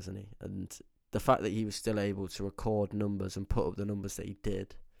him, though, wasn't he? And the fact that he was still able to record numbers and put up the numbers that he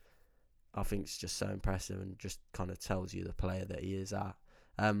did, I think it's just so impressive and just kind of tells you the player that he is at.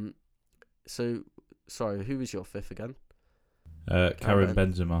 So, sorry, who was your 5th again? Karim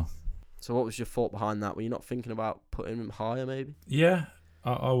Benzema. So what was your thought behind that? Were you not thinking about putting him higher, maybe? Yeah,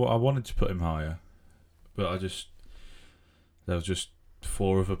 I wanted to put him higher, but there was just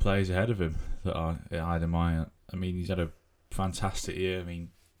 4 other players ahead of him that I admire. I mean, he's had a fantastic year. I mean,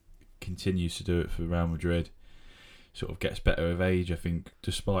 continues to do it for Real Madrid. Sort of gets better with age. I think,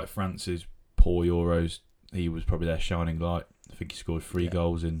 despite France's poor Euros, he was probably their shining light. I think he scored 3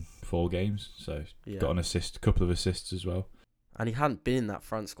 goals in 4 games, so got an assist, a couple of assists as well. And he hadn't been in that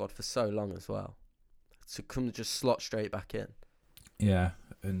France squad for so long as well. To come just slot straight back in. Yeah,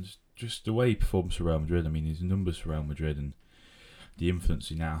 and just the way he performs for Real Madrid, I mean, his numbers for Real Madrid and the influence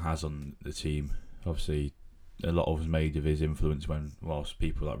he now has on the team. Obviously, a lot of was made of his influence whilst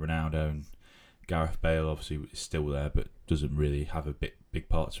people like Ronaldo and Gareth Bale obviously is still there, but doesn't really have a big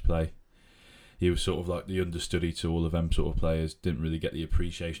part to play. He was sort of like the understudy to all of them sort of players. Didn't really get the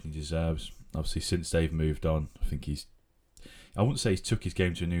appreciation he deserves. Obviously, since they've moved on, I think I wouldn't say he's took his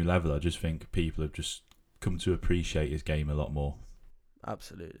game to a new level. I just think people have just come to appreciate his game a lot more.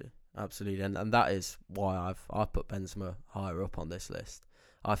 Absolutely, and that is why I've put Benzema higher up on this list.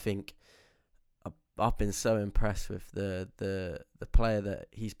 I think I've been so impressed with the player that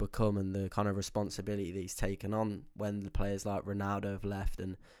he's become and the kind of responsibility that he's taken on when the players like Ronaldo have left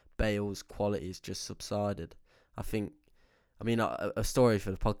and Bale's quality has just subsided. I mean, a story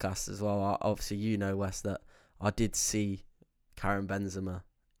for the podcast as well. Obviously, you know, Wes, that I did see Karim Benzema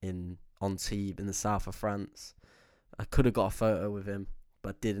on Tebes in the south of France. I could have got a photo with him,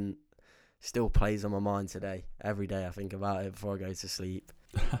 but didn't. Still plays on my mind today. Every day I think about it before I go to sleep.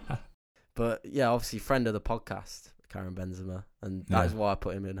 But yeah, obviously friend of the podcast, Karim Benzema, and that is why I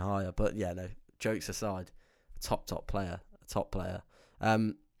put him in higher. But yeah, no, jokes aside, top player. Do you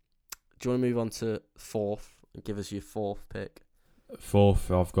want to move on to fourth and give us your fourth pick?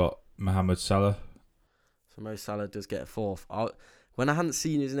 Fourth, I've got Mohamed Salah. So Mo Salah does get a fourth. When I hadn't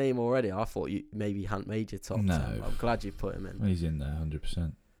seen his name already, I thought you maybe hadn't made your top 10. I'm glad you put him in. He's in there,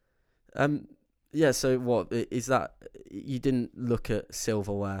 100%. Yeah, so what is that? You didn't look at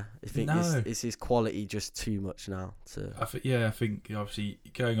silverware. I think is his quality just too much now? I think obviously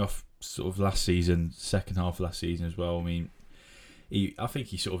going off sort of last season, second half of last season as well. I mean, I think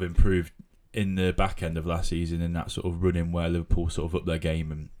he sort of improved in the back end of last season in that sort of running where Liverpool sort of upped their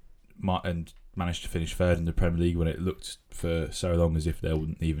game and managed to finish third in the Premier League when it looked for so long as if they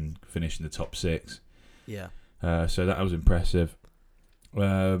wouldn't even finish in the top six. Yeah. So that was impressive.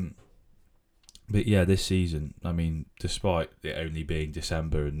 But yeah, this season, I mean, despite it only being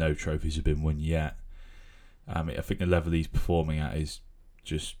December and no trophies have been won yet, I think the level he's performing at is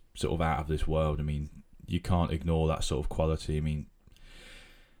just sort of out of this world. I mean, you can't ignore that sort of quality. I mean,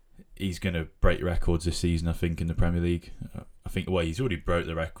 he's going to break records this season, I think, in the Premier League. He's already broke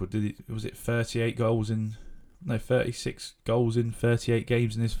the record. Was it 36 goals in 38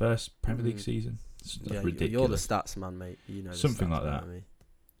 games in his first Premier League season? That's ridiculous. You're the stats man, mate. You know something like that.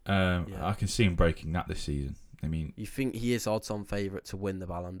 I can see him breaking that this season. I mean, you think he is odds-on favourite to win the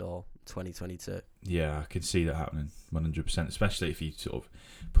Ballon d'Or 2022? Yeah, I can see that happening 100%, especially if he sort of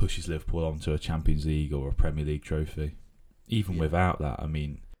pushes Liverpool onto a Champions League or a Premier League trophy. Even without that, I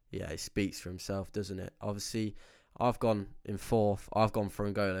mean... Yeah, it speaks for himself, doesn't it? Obviously, I've gone in fourth. I've gone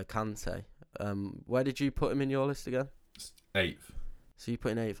for N'Golo Kante. Where did you put him in your list again? 8th. So you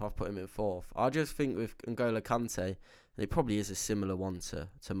put in 8th, I've put him in 4th. I just think with N'Golo Kante, and it probably is a similar one to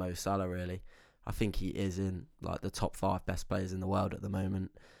Mo Salah, really. I think he is in like the top 5 best players in the world at the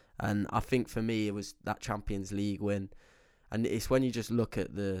moment. And I think for me, it was that Champions League win. And it's when you just look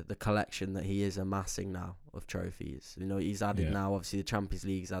at the collection that he is amassing now of trophies. You know, he's added now, obviously, the Champions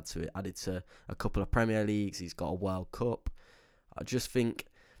League's added to a couple of Premier Leagues. He's got a World Cup. I think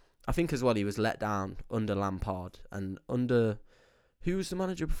as well he was let down under Lampard and under... Who was the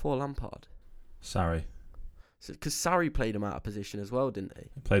manager before Lampard? Sarri. Because Sarri played him out of position as well, didn't he?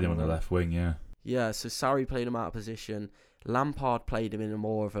 Played him on the left wing, yeah. Yeah, so Sarri played him out of position. Lampard played him in a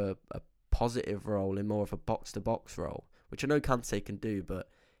more of a positive role, in more of a box-to-box role, which I know Kante can do, but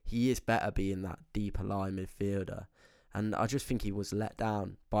he is better being that deeper line midfielder. And I just think he was let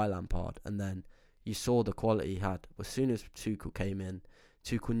down by Lampard. And then you saw the quality he had. As soon as Tuchel came in,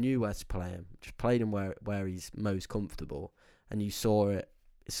 Tuchel knew where to play him. Just played him where he's most comfortable. And you saw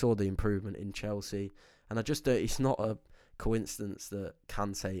the improvement in Chelsea. And I just it's not a coincidence that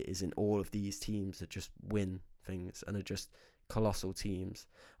Kante is in all of these teams that just win things and are just colossal teams.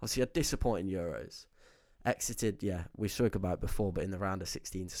 Obviously, had disappointing Euros. Exited, we spoke about it before, but in the round of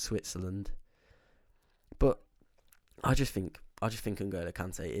 16 to Switzerland. But I just think N'Golo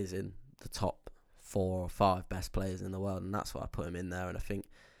Kante is in the top 4 or 5 best players in the world, and that's why I put him in there. And I think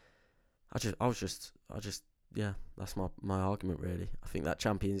that's my argument, really. I think that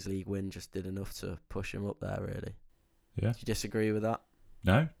Champions League win just did enough to push him up there, really. Yeah. Do you disagree with that?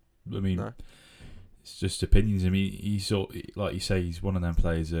 No. I mean, no? It's just opinions. I mean, he's sort like you say, he's one of them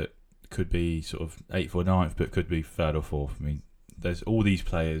players that could be sort of 8th or 9th, but could be 3rd or 4th. I mean, there's all these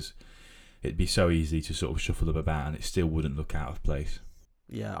players. It'd be so easy to sort of shuffle them about, and it still wouldn't look out of place.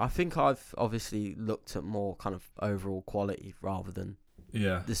 Yeah, I think I've obviously looked at more kind of overall quality rather than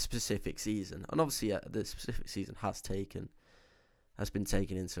the specific season. And obviously, the specific season has been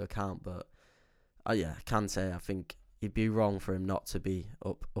taken into account. But Kante, I think it'd be wrong for him not to be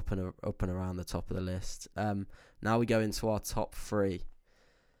up and around the top of the list. Now we go into our top 3.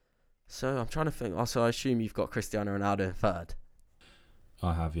 So I'm trying to think. Also, I assume you've got Cristiano Ronaldo in 3rd.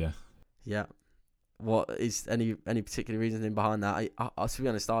 I have, yeah. Yeah. what is any particular reasoning behind that? I to be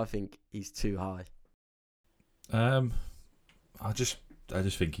honest, I think he's too high. I just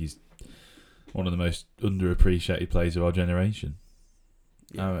think he's one of the most underappreciated players of our generation.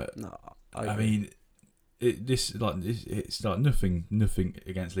 Yeah, no, I mean, it's like nothing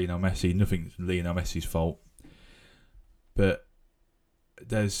against Lionel Messi, nothing Lionel Messi's fault, but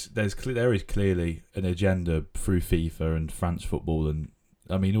there is clearly an agenda through FIFA and France football, and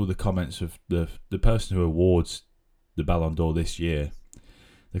I mean all the comments of the person who awards the Ballon d'Or this year,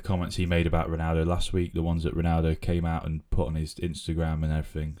 the comments he made about Ronaldo last week, the ones that Ronaldo came out and put on his Instagram and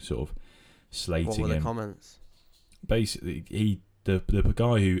everything, sort of slating him. What were the comments? Basically, the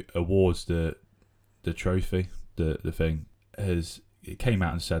guy who awards the trophy, the thing, it came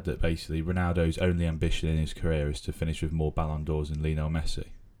out and said that basically Ronaldo's only ambition in his career is to finish with more Ballon d'Ors than Lionel Messi.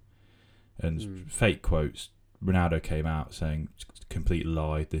 And fake quotes, Ronaldo came out saying, complete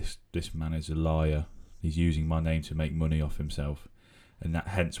lie, this man is a liar. He's using my name to make money off himself. And that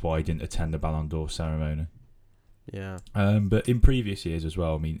hence why he didn't attend the Ballon d'Or ceremony. Yeah. But in previous years as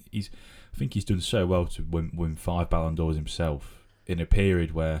well, I mean, I think he's done so well to win 5 Ballon d'Ors himself in a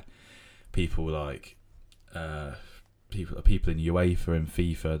period where people like people in UEFA and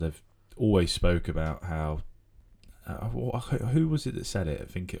FIFA, they've always spoke about how who was it that said it? I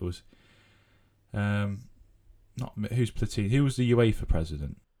think it was who's Platini? Who was the UEFA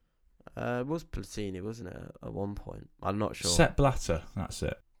president? It was Platini, wasn't it? At one point, I'm not sure. Sepp Blatter, that's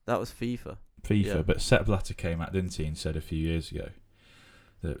it. That was FIFA. Yeah. But Sepp Blatter came out, didn't he, and said a few years ago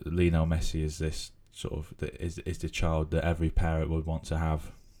that Lionel Messi is this sort of is the child that every parent would want to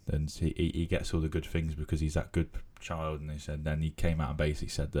have, and he gets all the good things because he's that good child. And then he came out and basically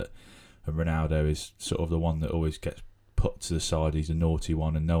said that Ronaldo is sort of the one that always gets put to the side. He's a naughty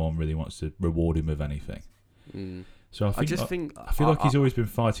one, and no one really wants to reward him with anything. So I feel like he's always been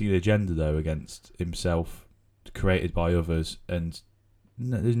fighting an agenda though against himself, created by others, and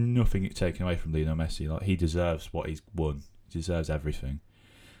there's nothing taken away from Lionel Messi. Like, he deserves what he's won. He deserves everything.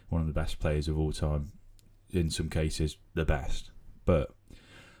 One of the best players of all time. In some cases, the best. But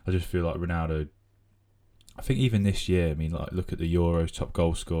I just feel like Ronaldo, I think even this year, I mean, like, look at the Euros, top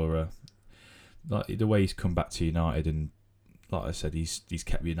goal scorer. Like, the way he's come back to United, and like I said, he's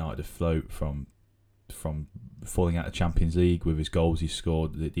kept United afloat from falling out of Champions League with his goals he's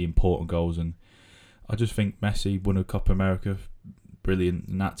scored, the important goals. And I just think Messi won a Copa America, brilliant,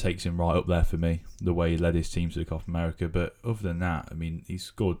 and that takes him right up there for me, the way he led his team to the Copa America. But other than that, I mean, he's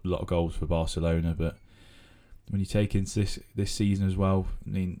scored a lot of goals for Barcelona, but when you take into this season as well, I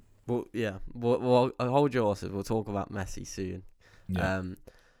mean... Well, yeah, well, I'll hold your horses, we'll talk about Messi soon. Yeah.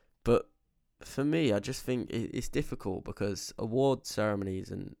 But for me, I just think it's difficult because award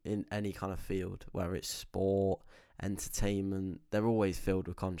ceremonies in any kind of field, whether it's sport, entertainment, they're always filled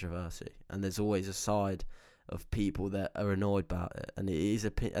with controversy, and there's always a side of people that are annoyed about it, and it is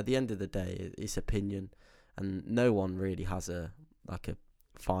at the end of the day, it's opinion, and no one really has a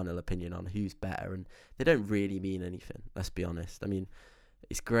final opinion on who's better, and they don't really mean anything. Let's be honest. I mean,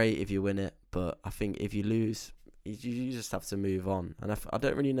 it's great if you win it, but I think if you lose, you just have to move on. And I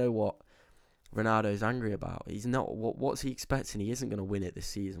don't really know what Ronaldo's angry about. He's not. What's he expecting? He isn't going to win it this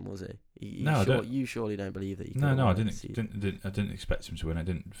season, was he? You surely don't believe that. I didn't expect him to win. I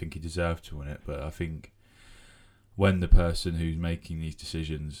didn't think he deserved to win it, but I think when the person who's making these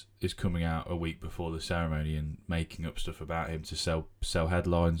decisions is coming out a week before the ceremony and making up stuff about him to sell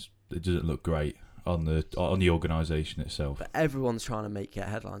headlines, it doesn't look great on the organisation itself. But everyone's trying to get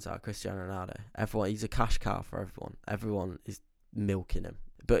headlines out of Cristiano Ronaldo. He's a cash cow for everyone. Everyone is milking him.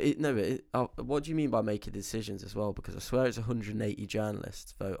 But what do you mean by making decisions as well? Because I swear it's 180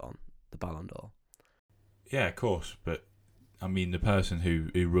 journalists vote on the Ballon d'Or. Yeah, of course. But I mean, the person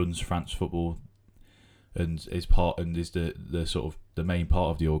who runs France football and is the sort of the main part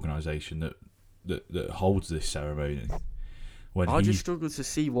of the organisation that holds this ceremony. I just struggle to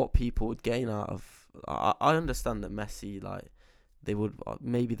see what people would gain out of. I understand that Messi, like,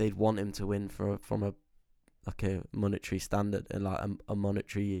 they'd want him to win from a monetary standard and like a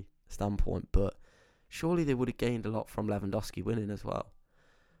monetary standpoint, but surely they would have gained a lot from Lewandowski winning as well.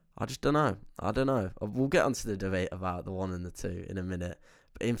 I just don't know. We'll get onto the debate about the 1 and the 2 in a minute.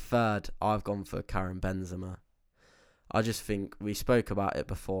 But in third, I've gone for Karim Benzema. I just think we spoke about it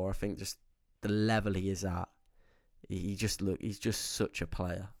before. I think just the level he is at, he's just such a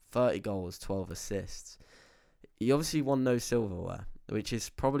player. 30 goals, 12 assists. He obviously won no silverware, which is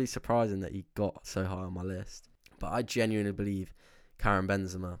probably surprising that he got so high on my list. But I genuinely believe Karim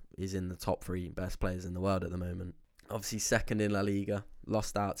Benzema is in the top 3 best players in the world at the moment. Obviously second in La Liga,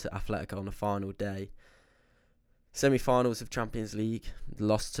 lost out to Atletico on the final day. Semi-finals of Champions League,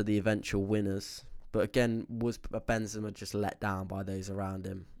 lost to the eventual winners, But again, was Benzema just let down by those around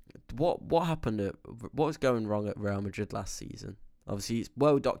him? What happened? What was going wrong at Real Madrid last season? Obviously, it's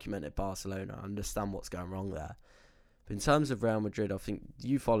well documented. Barcelona, I understand what's going wrong there. But in terms of Real Madrid, I think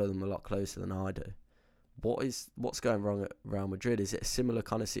you follow them a lot closer than I do. What's going wrong at Real Madrid? Is it a similar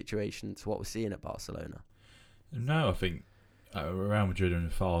kind of situation to what we're seeing at Barcelona? No, I think Real Madrid are in a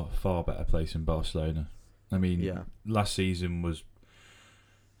far better place than Barcelona. I mean, last season was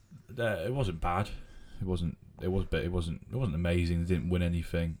it wasn't bad. It wasn't amazing. They didn't win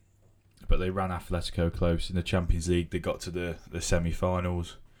anything, but they ran Atletico close in the Champions League. They got to the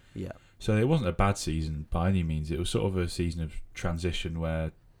semi-finals. Yeah. So it wasn't a bad season by any means. It was sort of a season of transition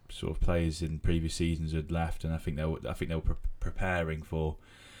where sort of players in previous seasons had left, and I think they were preparing for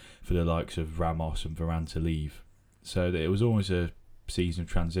the likes of Ramos and Varane to leave. So it was always a season of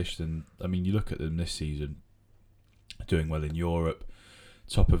transition. I mean, you look at them this season, doing well in Europe,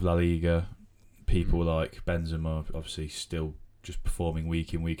 top of La Liga. People like Benzema, obviously, still just performing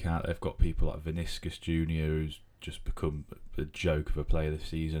week in, week out. They've got people like Vinicius Junior, who's just become a joke of a player this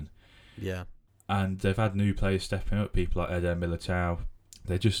season. Yeah. And they've had new players stepping up, people like Eder Militao.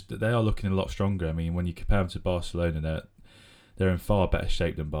 They are looking a lot stronger. I mean, when you compare them to Barcelona, they're in far better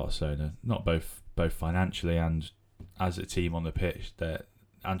shape than Barcelona. Not both financially and as a team on the pitch.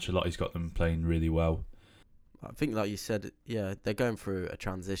 Ancelotti's got them playing really well. I think, like you said, they're going through a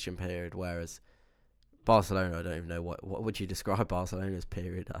transition period, whereas Barcelona, I don't even know what would you describe Barcelona's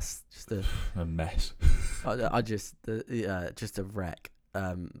period. That's just a mess. just a wreck.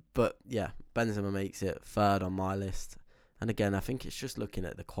 But yeah, Benzema makes it third on my list. And again, I think it's just looking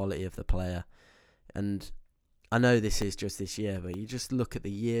at the quality of the player. And I know this is just this year, but you just look at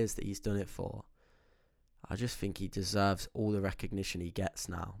the years that he's done it for. I just think he deserves all the recognition he gets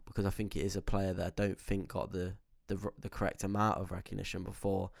now, because I think it is a player that I don't think got the correct amount of recognition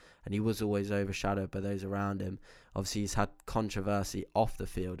before, and he was always overshadowed by those around him. Obviously, he's had controversy off the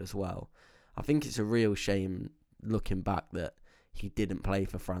field as well. I think it's a real shame looking back that he didn't play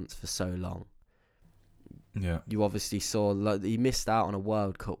for France for so long. Yeah. You obviously saw he missed out on a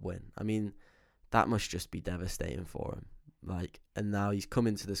World Cup win. I mean, that must just be devastating for him. And now he's come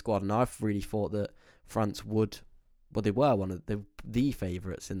into the squad, and I've really thought that France would. Well, they were one of the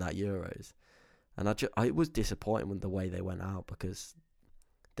favourites in that Euros, and it was disappointing with the way they went out, because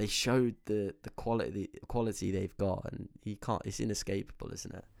they showed the quality they've got, and it's inescapable,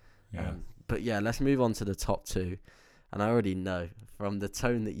 isn't it? Yeah. But yeah, let's move on to the top two. And I already know from the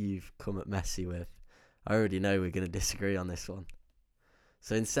tone that you've come at Messi with, I already know we're going to disagree on this one.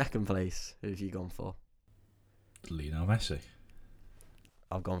 So in second place, who have you gone for? Lionel Messi.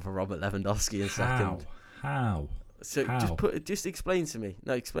 I've gone for Robert Lewandowski in second. How? So How? just explain to me.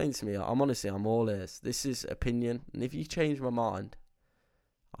 No, explain to me. I'm all ears. This is opinion, and if you change my mind,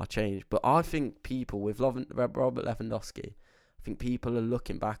 I'll change. But I think people with Robert Lewandowski, I think people are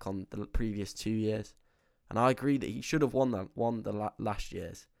looking back on the previous 2 years, and I agree that he should have won the last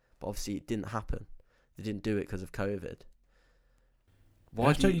years, but obviously it didn't happen. They didn't do it because of COVID.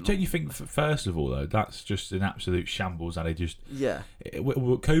 Why don't you think, first of all, though, that's just an absolute shambles, and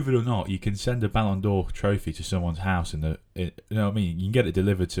COVID or not, you can send a Ballon d'Or trophy to someone's house you know what I mean? You can get it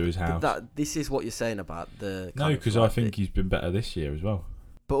delivered to his house. This is what you're saying about the. No, because I think he's been better this year as well.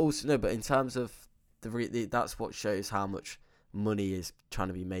 But also no, but in terms of that's what shows how much money is trying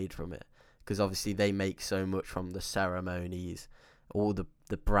to be made from it, because obviously they make so much from the ceremonies, all the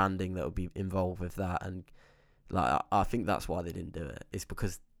branding that will be involved with that, and. I think that's why they didn't do it. It's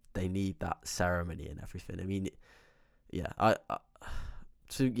because they need that ceremony and everything. I mean, yeah.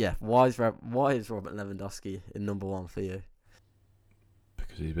 Why is Robert Lewandowski in number one for you?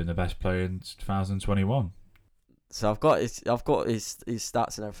 Because he's been the best player in 2021. So I've got his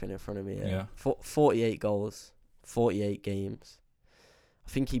stats and everything in front of me. Yeah. 48 goals, 48 games. I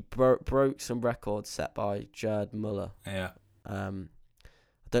think he broke some records set by Gerd Müller. Yeah.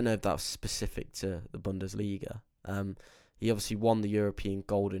 I don't know if that was specific to the Bundesliga. He obviously won the European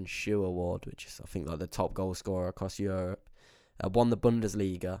Golden Shoe Award, which is, I think, like the top goal scorer across Europe. Won the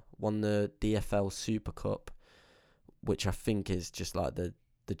Bundesliga, won the DFL Super Cup, which I think is just like the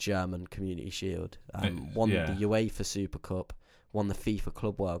German Community Shield. Won the UEFA Super Cup, won the FIFA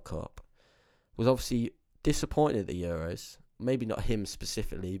Club World Cup. Was obviously disappointed at the Euros. Maybe not him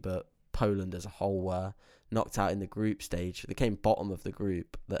specifically, but Poland as a whole were knocked out in the group stage. They came bottom of the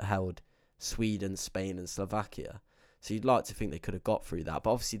group that held Sweden, Spain and Slovakia. So you'd like to think they could have got through that.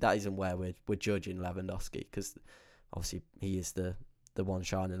 But obviously that isn't where we're judging Lewandowski, because obviously he is the one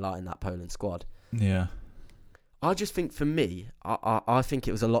shining light in that Poland squad. Yeah. I just think for me, I think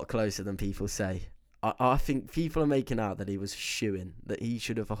it was a lot closer than people say. I think people are making out that he was shoo-in, that he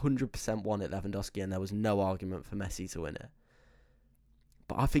should have 100% won it, Lewandowski, and there was no argument for Messi to win it.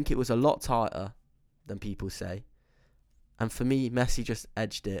 But I think it was a lot tighter than people say. And for me, Messi just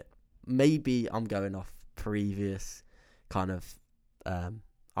edged it. Maybe I'm going off previous kind of...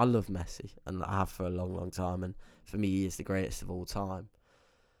 I love Messi, and I have for a long, long time. And for me, he is the greatest of all time.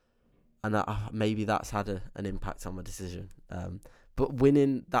 And maybe that's had an impact on my decision. But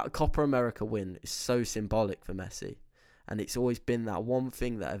winning that Copa America win is so symbolic for Messi. And it's always been that one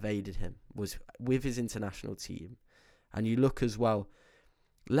thing that evaded him was with his international team. And you look as well,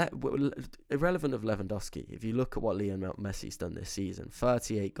 irrelevant of Lewandowski, if you look at what Lionel Messi's done this season,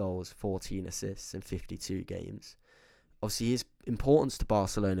 38 goals, 14 assists in 52 games. Obviously, his importance to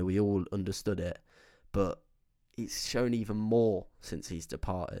Barcelona, we all understood it. But it's shown even more since he's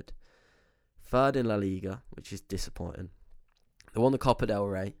departed. Third in La Liga, which is disappointing. They won the Copa del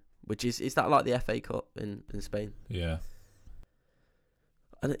Rey, which is that like the FA Cup in Spain? Yeah.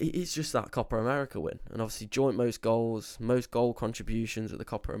 And it's just that Copa America win. And obviously joint most goal contributions at the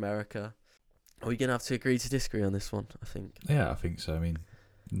Copa America. Are we going to have to agree to disagree on this one, I think? Yeah, I think so. I mean,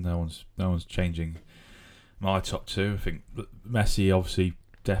 no one's changing my top two. I think Messi obviously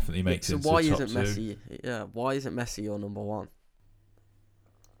definitely makes it into the top two. Why isn't Messi your number one?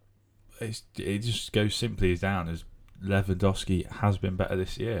 It just goes simply down as Lewandowski has been better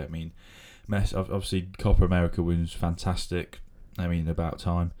this year. I mean, Messi, obviously Copa America wins fantastic. I mean, about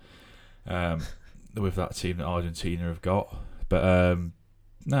time with that team that Argentina have got. But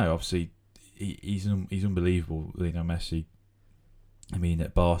no, obviously he's unbelievable, Lionel Messi. I mean,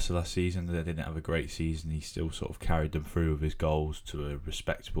 at Barca last season, they didn't have a great season. He still sort of carried them through with his goals to a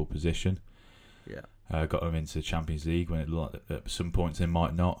respectable position. Yeah, got them into the Champions League when it looked at some points they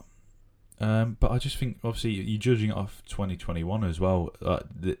might not. But I just think, obviously, you're judging it off 2021 as well.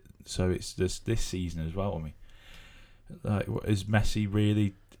 So it's this season as well. I mean, like, is Messi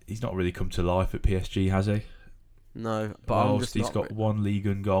really... He's not really come to life at PSG, has he? No, but he's got one league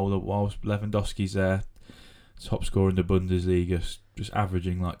and goal, whilst Lewandowski's there, top scorer in the Bundesliga, just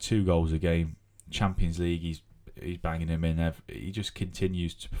averaging like 2 goals a game. Champions League, he's banging him in. He just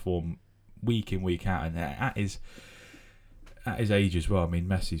continues to perform week in, week out, and at his age as well. I mean,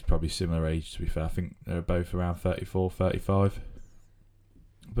 Messi's probably similar age, to be fair. I think they're both around 34, 35.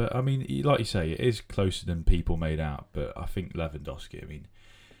 But, I mean, like you say, it is closer than people made out. But I think Lewandowski, I mean,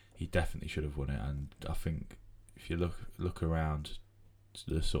 he definitely should have won it. And I think if you look around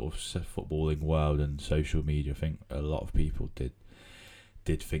the sort of footballing world and social media, I think a lot of people did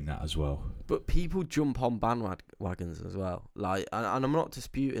think that as well. But people jump on bandwagons as well. Like, and I'm not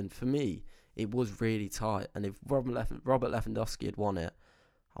disputing. For me, it was really tight, and if Robert Lewandowski had won it,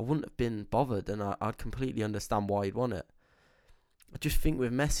 I wouldn't have been bothered, and I'd completely understand why he'd won it. I just think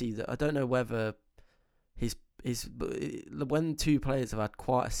with Messi, that I don't know whether when two players have had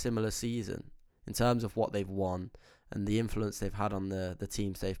quite a similar season in terms of what they've won and the influence they've had on the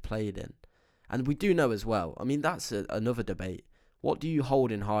teams they've played in, and we do know as well. I mean, that's another debate. What do you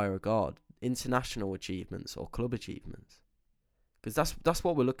hold in higher regard, international achievements or club achievements? Because that's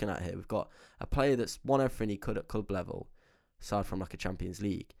what we're looking at here. We've got a player that's won everything he could at club level, aside from like a Champions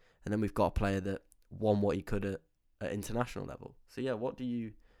League, and then we've got a player that won what he could at international level. So yeah, what do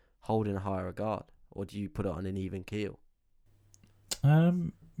you hold in a higher regard, or do you put it on an even keel?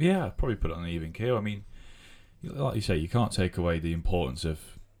 Yeah, I'd probably put it on an even keel. I mean, like you say, you can't take away the importance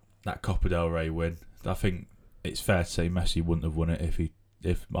of that Copa del Rey win. I think it's fair to say Messi wouldn't have won it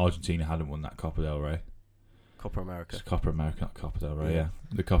if Argentina hadn't won that Copa del Rey. Copa America. It's Copa America, not Copa del Rey, yeah.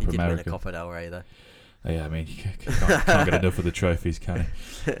 The Copa America. He did win a Copa del Rey, though. Yeah, I mean, you can't get enough of the trophies, can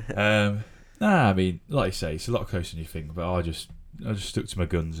you? I mean, like you say, it's a lot closer than you think, but I just stuck to my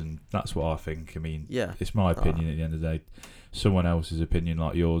guns, and that's what I think. I mean, yeah. It's my opinion at the end of the day. Someone else's opinion,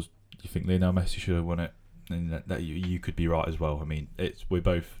 like yours, you think Lionel Messi should have won it, and that you could be right as well. I mean,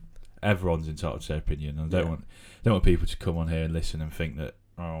 everyone's entitled to their opinion, and I don't want people to come on here and listen and think that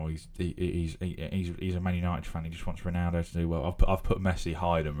he's a Man United fan. He just wants Ronaldo to do well. I've put Messi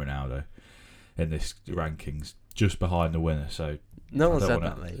higher than Ronaldo in this rankings, just behind the winner. So no one said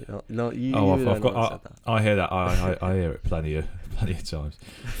that, mate. No, you. I hear that. I hear it plenty of times.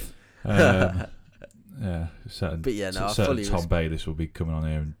 Yeah, certain Tom Bayliss will be coming on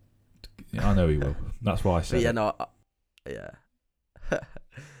here, and I know he will. That's why I said.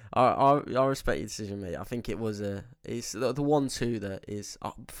 I respect your decision, mate. I think it's the 1-2 that is,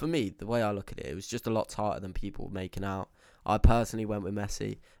 for me, the way I look at it, it was just a lot tighter than people were making out. I personally went with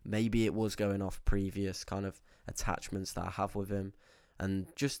Messi. Maybe it was going off previous kind of attachments that I have with him, and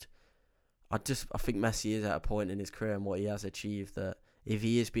I think Messi is at a point in his career and what he has achieved that if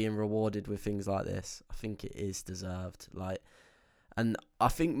he is being rewarded with things like this, I think it is deserved. And I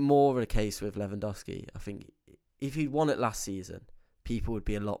think more of a case with Lewandowski. I think if he'd won it last season, people would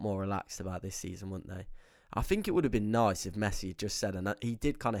be a lot more relaxed about this season, wouldn't they? I think it would have been nice if Messi had just said, and he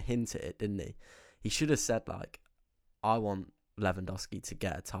did kind of hint at it, didn't he? He should have said, like, I want Lewandowski to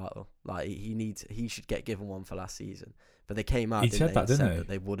get a title. Like, he should get given one for last season. But they came out, Said that, didn't they? that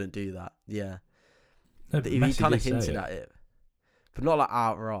they wouldn't do that. Yeah. No, He kind of hinted at it. But not like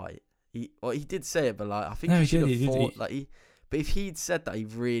outright. He did say it, but like I think he should have thought but if he'd said that he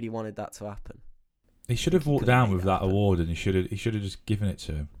really wanted that to happen, he should have walked down with that award, and he should have just given it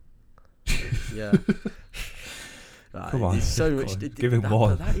to him. Yeah. Come on, there's so much. Give him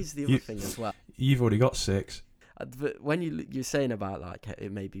one. That is the other thing as well. You've already got 6. But when you're saying about like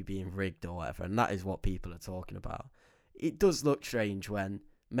it maybe being rigged or whatever, and that is what people are talking about. It does look strange when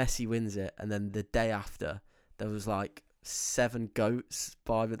Messi wins it, and then the day after there was like 7 goats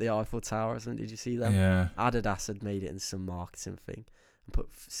by the Eiffel Tower or something. Did you see that? Yeah. Adidas had made it in some marketing thing and put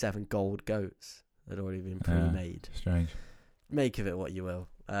 7 gold goats that had already been pre-made. Strange. Make of it what you will.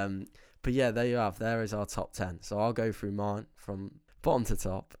 But yeah, there you have. There is our top 10. So I'll go through mine from bottom to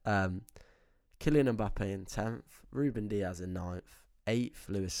top. Kylian Mbappe in 10th, Ruben Diaz in 9th, 8th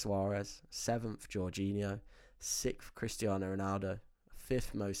Luis Suarez, 7th Jorginho, 6th Cristiano Ronaldo,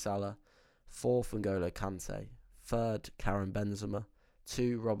 5th Mo Salah, 4th N'Golo Kante, 3rd Karim Benzema,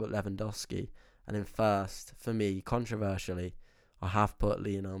 2 Robert Lewandowski, and in 1st, for me, controversially, I have put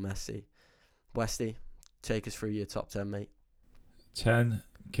Lionel Messi. Westy, take us through your top 10, mate. 10,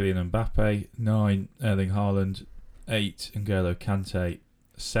 Kylian Mbappe. 9, Erling Haaland. 8, N'Golo Kante.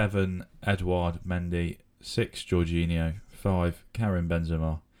 7, Edouard Mendy. 6, Jorginho. 5, Karim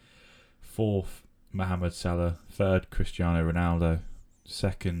Benzema. 4th, Mohamed Salah. 3rd, Cristiano Ronaldo.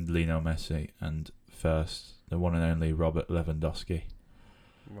 2nd, Lionel Messi. And 1st, the one and only Robert Lewandowski.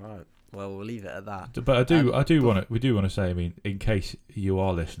 Right. Well, we'll leave it at that. But we do want to say, I mean, in case you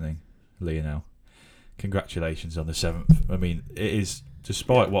are listening, Lionel, congratulations on the 7th. I mean, it is,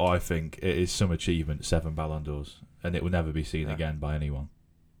 despite what I think, it is some achievement, 7 Ballon d'Ors, and it will never be seen again by anyone.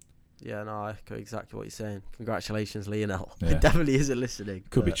 Yeah, no, I echo exactly what you're saying. Congratulations, Lionel. Yeah. It definitely isn't listening.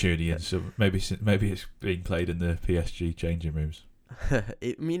 Could be tuning in, so maybe it's being played in the PSG changing rooms.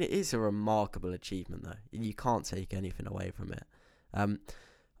 It is a remarkable achievement, though. You can't take anything away from it.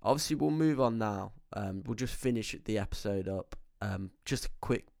 Obviously, we'll move on now. We'll just finish the episode up. Just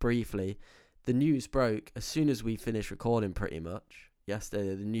briefly, the news broke as soon as we finished recording, pretty much.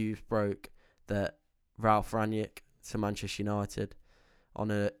 Yesterday, the news broke that Ralf Rangnick to Manchester United on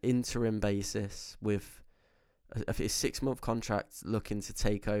an interim basis with a 6-month contract, looking to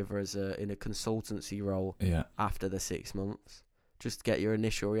take over in a consultancy role after the 6 months. Just get your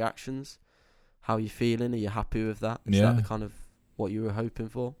initial reactions. How are you feeling? Are you happy with that? Is that the kind of what you were hoping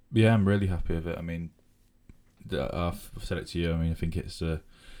for? Yeah, I'm really happy with it. I mean, I've said it to you. I mean, I think it's the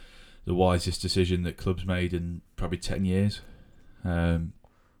wisest decision that club's made in probably 10 years.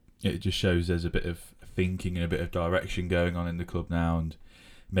 It just shows there's a bit of thinking and a bit of direction going on in the club now, and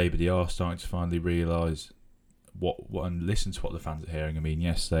maybe they are starting to finally realise what and listen to what the fans are hearing. I mean,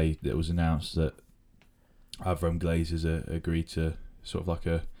 yesterday it was announced that Avram Glazers agreed to sort of like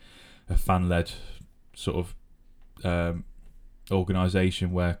a fan-led sort of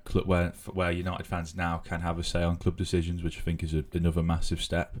organisation where United fans now can have a say on club decisions, which I think is another massive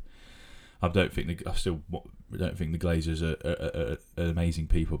step. I don't think the Glazers are amazing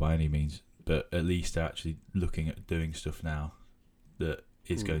people by any means, but at least they're actually looking at doing stuff now that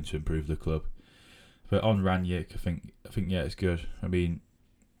is going to improve the club. But on Rangnick, I think it's good. I mean,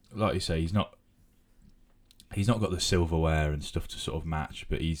 like you say, he's not got the silverware and stuff to sort of match,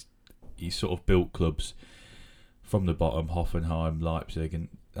 but he's sort of built clubs from the bottom, Hoffenheim, Leipzig, and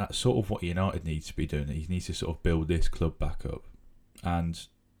that's sort of what United needs to be doing. He needs to sort of build this club back up. And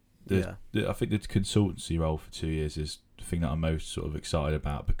I think the consultancy role for 2 years is the thing that I'm most sort of excited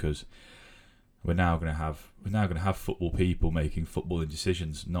about, because we're now going to have football people making footballing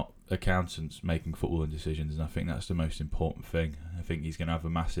decisions, not accountants making footballing decisions, and I think that's the most important thing. I think he's going to have a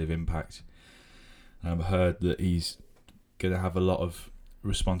massive impact. I've heard that he's going to have a lot of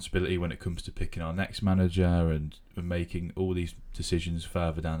responsibility when it comes to picking our next manager and making all these decisions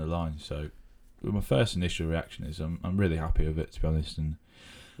further down the line. So my first initial reaction is I'm really happy with it, to be honest, and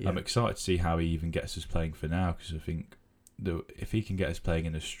I'm excited to see how he even gets us playing for now, because I think that if he can get us playing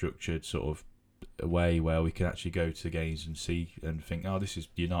in a structured sort of a way where we can actually go to games and see and think, oh, this is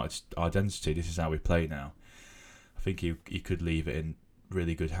United's identity, this is how we play now, I think he could leave it in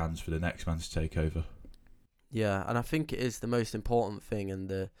really good hands for the next man to take over. Yeah, and I think it is the most important thing, and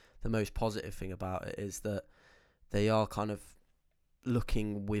the most positive thing about it is that they are kind of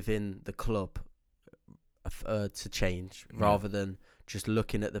looking within the club to change, rather than just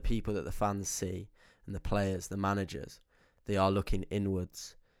looking at the people that the fans see and the players, the managers. They are looking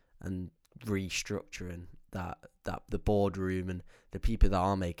inwards and restructuring that the boardroom and the people that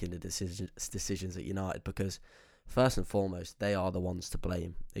are making the decisions at United, because first and foremost, they are the ones to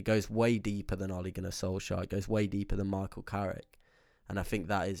blame. It goes way deeper than Ole Gunnar Solskjaer. It goes way deeper than Michael Carrick. And I think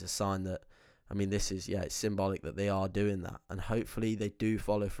that is a sign that, I mean, this is, it's symbolic that they are doing that. And hopefully they do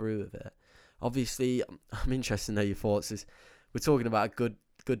follow through with it. Obviously, I'm interested to know your thoughts. We're talking about a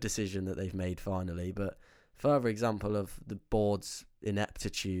good decision that they've made finally, but further example of the board's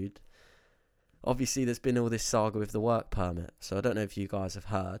ineptitude. Obviously, there's been all this saga with the work permit. So I don't know if you guys have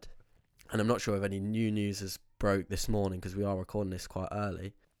heard, and I'm not sure if any new news has broke this morning because we are recording this quite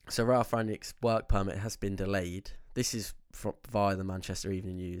early. So Ralf Rangnick's work permit has been delayed. This is via the Manchester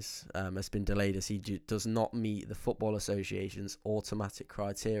Evening News. Has been delayed as he does not meet the Football Association's automatic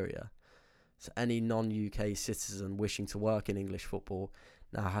criteria. So any non-UK citizen wishing to work in English football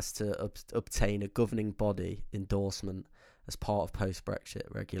now has to obtain a governing body endorsement as part of post-Brexit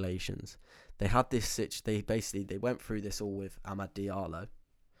regulations. They had this they went through this all with Amad Diallo,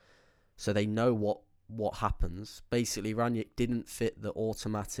 so they know what happens. Basically, Rangnick didn't fit the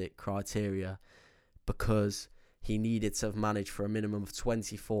automatic criteria because he needed to have managed for a minimum of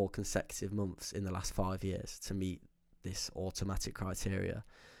 24 consecutive months in the last 5 years to meet this automatic criteria.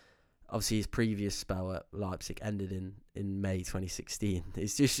 Obviously, his previous spell at Leipzig ended in May 2016.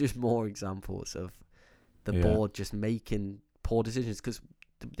 It's just more examples of the board just making poor decisions, because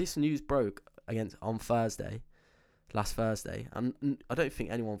this news broke on last Thursday, and I don't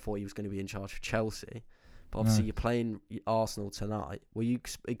think anyone thought he was going to be in charge of Chelsea. But obviously, you're playing Arsenal tonight. Were you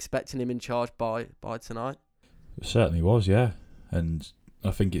expecting him in charge by tonight? It certainly was, yeah. And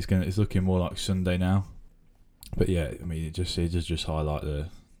I think it's looking more like Sunday now. But yeah, I mean, it does just highlight the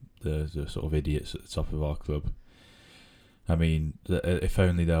sort of idiots at the top of our club. I mean, if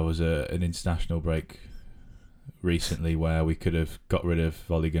only there was an international break recently where we could have got rid of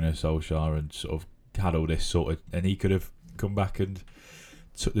Ole Gunnar Solskjaer and sort of had all this sorted, and he could have come back and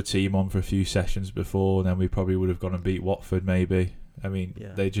took the team on for a few sessions before, and then we probably would have gone and beat Watford maybe. I mean,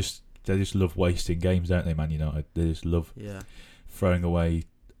 they just love wasting games, don't they, Man United? They just love throwing away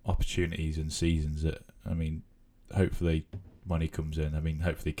opportunities and seasons. That, I mean, hopefully when he comes in,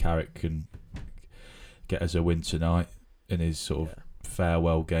 hopefully Carrick can get us a win tonight in his sort of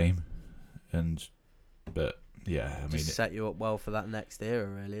farewell game, but set you up well for that next era,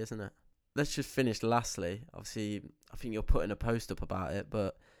 really, isn't it? Let's just finish lastly. Obviously, I think you're putting a post up about it,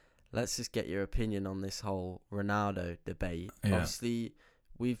 but let's just get your opinion on this whole Ronaldo debate. Yeah. Obviously,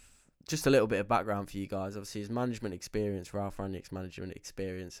 we've just a little bit of background for you guys. Obviously, his management experience, Ralf Rangnick's management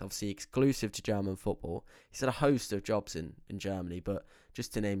experience, obviously exclusive to German football. He's had a host of jobs in Germany, but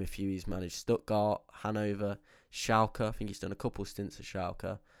just to name a few, he's managed Stuttgart, Hanover, Schalke. I think he's done a couple stints at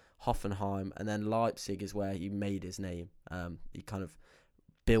Schalke, Hoffenheim, and then Leipzig is where he made his name. He kind of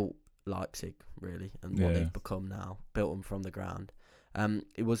built Leipzig, really, and what they've become now, built them from the ground.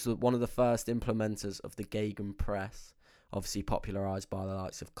 It was one of the first implementers of the Gegenpress, obviously popularised by the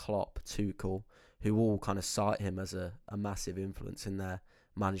likes of Klopp, Tuchel, who all kind of cite him as a massive influence in their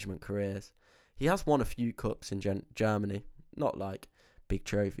management careers. He has won a few cups in Germany, not like big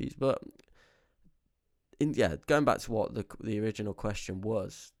trophies, but going back to what the original question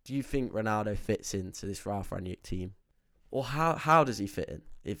was, do you think Ronaldo fits into this Ralf Rangnick team? Or how does he fit in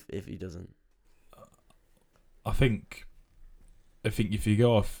if he doesn't? I think if you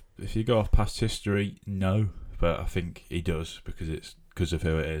go off past history, no, but I think he does because of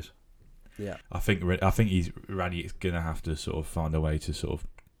who it is. Yeah. I think Rangnick's gonna have to sort of find a way to sort of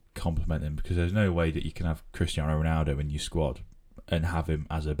complement him, because there's no way that you can have Cristiano Ronaldo in your squad and have him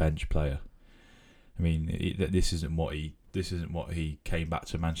as a bench player. I mean, this isn't what he came back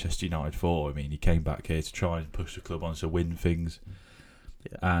to Manchester United for. I mean, he came back here to try and push the club on to win things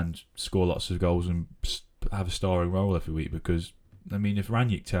and score lots of goals and have a starring role every week. Because, I mean, if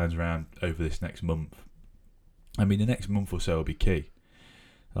Rangnick turns around over this next month, the next month or so will be key.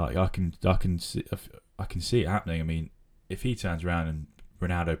 Like I can see it happening. I mean, if he turns around and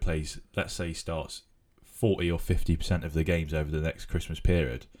Ronaldo plays, let's say he starts 40 or 50% of the games over the next Christmas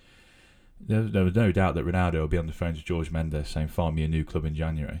period, there was no doubt that Ronaldo will be on the phone to George Mendes saying, find me a new club in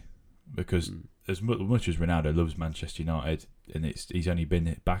January. Because as much as Ronaldo loves Manchester United, and he's only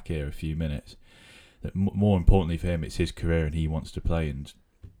been back here a few minutes, that more importantly for him, it's his career and he wants to play. And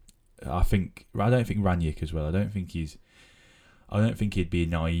I don't think Rangnick as well, I don't think he'd be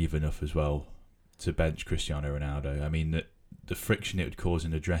naive enough as well to bench Cristiano Ronaldo. I mean, the friction it would cause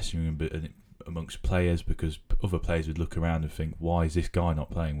in the dressing room, amongst players, because other players would look around and think, why is this guy not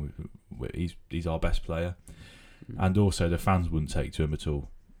playing? He's our best player. And also the fans wouldn't take to him at all.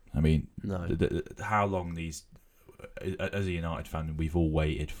 I mean, No. How long these, as a United fan, we've all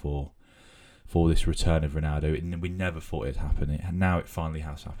waited for this return of Ronaldo, and we never thought it'd happen. And now it finally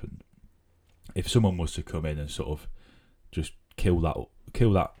has happened. If someone was to come in and sort of just kill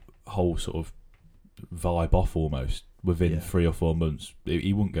that whole sort of vibe off almost within 3 or 4 months,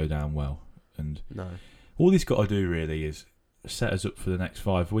 he wouldn't go down well. And No. all he's got to do really is set us up for the next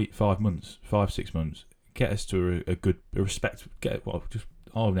 5 months, 5-6 months. Get us to a respect.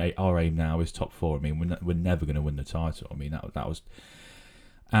 Our aim now is top 4. I mean, we're never going to win the title. I mean, that was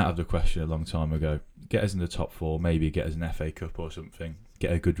out of the question a long time ago. Get us in the top 4, maybe get us an FA Cup or something.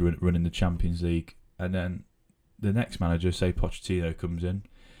 Get a good run in the Champions League, and then the next manager, say Pochettino, comes in.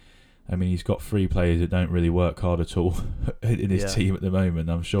 I mean, he's got 3 players that don't really work hard at all in his team at the moment.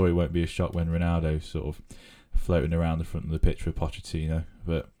 I'm sure it won't be a shock when Ronaldo's sort of floating around the front of the pitch for Pochettino,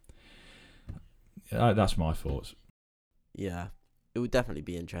 but. That's my thoughts. Yeah, it would definitely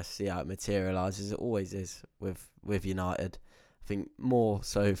be interesting to see how it materialises. It always is with United. I think more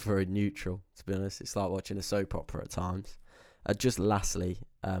so for a neutral, to be honest. It's like watching a soap opera at times. Just lastly,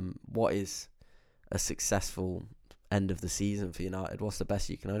 what is a successful end of the season for United? What's the best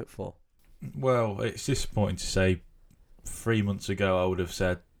you can hope for? Well, it's disappointing to say. 3 months ago, I would have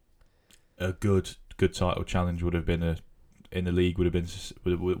said a good title challenge would have been in the league would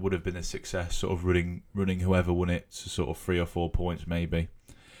have been a success, sort of running whoever won it to sort of 3 or 4 points maybe.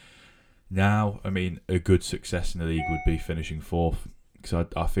 Now, I mean, a good success in the league would be finishing 4th, because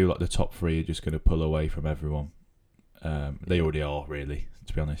I feel like the top 3 are just going to pull away from everyone. They already are, really,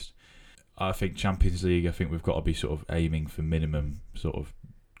 to be honest. I think Champions League, I think we've got to be sort of aiming for minimum sort of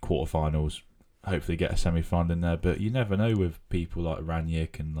quarterfinals, hopefully get a semi-final in there, but you never know with people like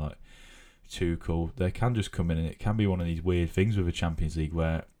Rangnick and like Tuchel. They can just come in, and it can be one of these weird things with a Champions League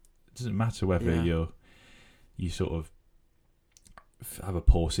where it doesn't matter whether you sort of have a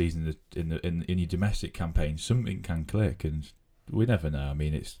poor season in your domestic campaign. Something can click, and we never know. I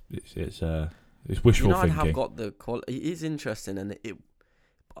mean, it's wishful United thinking. have got the quality. It is interesting, and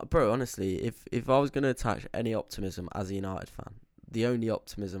bro, honestly, if I was going to attach any optimism as a United fan, the only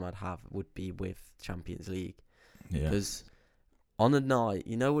optimism I'd have would be with Champions League, because on a night,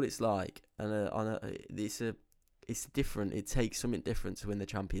 you know what it's like, and it's different. It takes something different to win the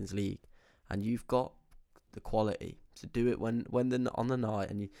Champions League, and you've got the quality to do it when on the night,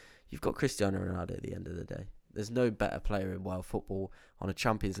 and you've got Cristiano Ronaldo at the end of the day. There's no better player in world football on a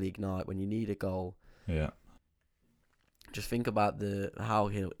Champions League night when you need a goal. Yeah. Just think about how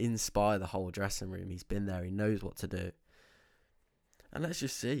he'll inspire the whole dressing room. He's been there. He knows what to do. And let's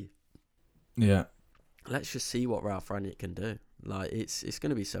just see. Yeah. Let's just see what Ralf Rangnick can do. Like, it's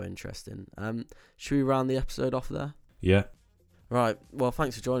going to be so interesting. Should we round the episode off there? Yeah. Right. Well,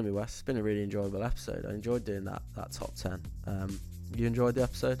 thanks for joining me, Wes. It's been a really enjoyable episode. I enjoyed doing that top 10. You enjoyed the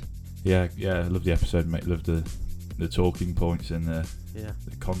episode? Yeah. I love the episode, mate. Love the talking points and the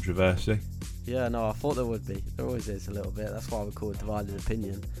controversy. Yeah, no, I thought there would be. There always is a little bit. That's why we call it Divided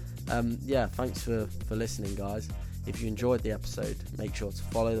Opinion. Thanks for listening, guys. If you enjoyed the episode, make sure to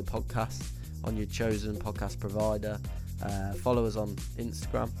follow the podcast on your chosen podcast provider. Follow us on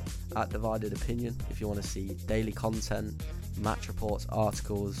Instagram at Divided Opinion if you want to see daily content, match reports,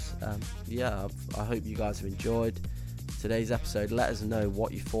 articles. I hope you guys have enjoyed today's episode. Let us know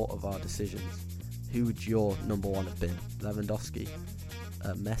what you thought of our decisions. Who would your number 1 have been? Lewandowski,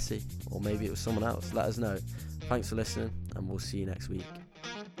 Messi, or maybe it was someone else? Let us know. Thanks for listening, and we'll see you next week.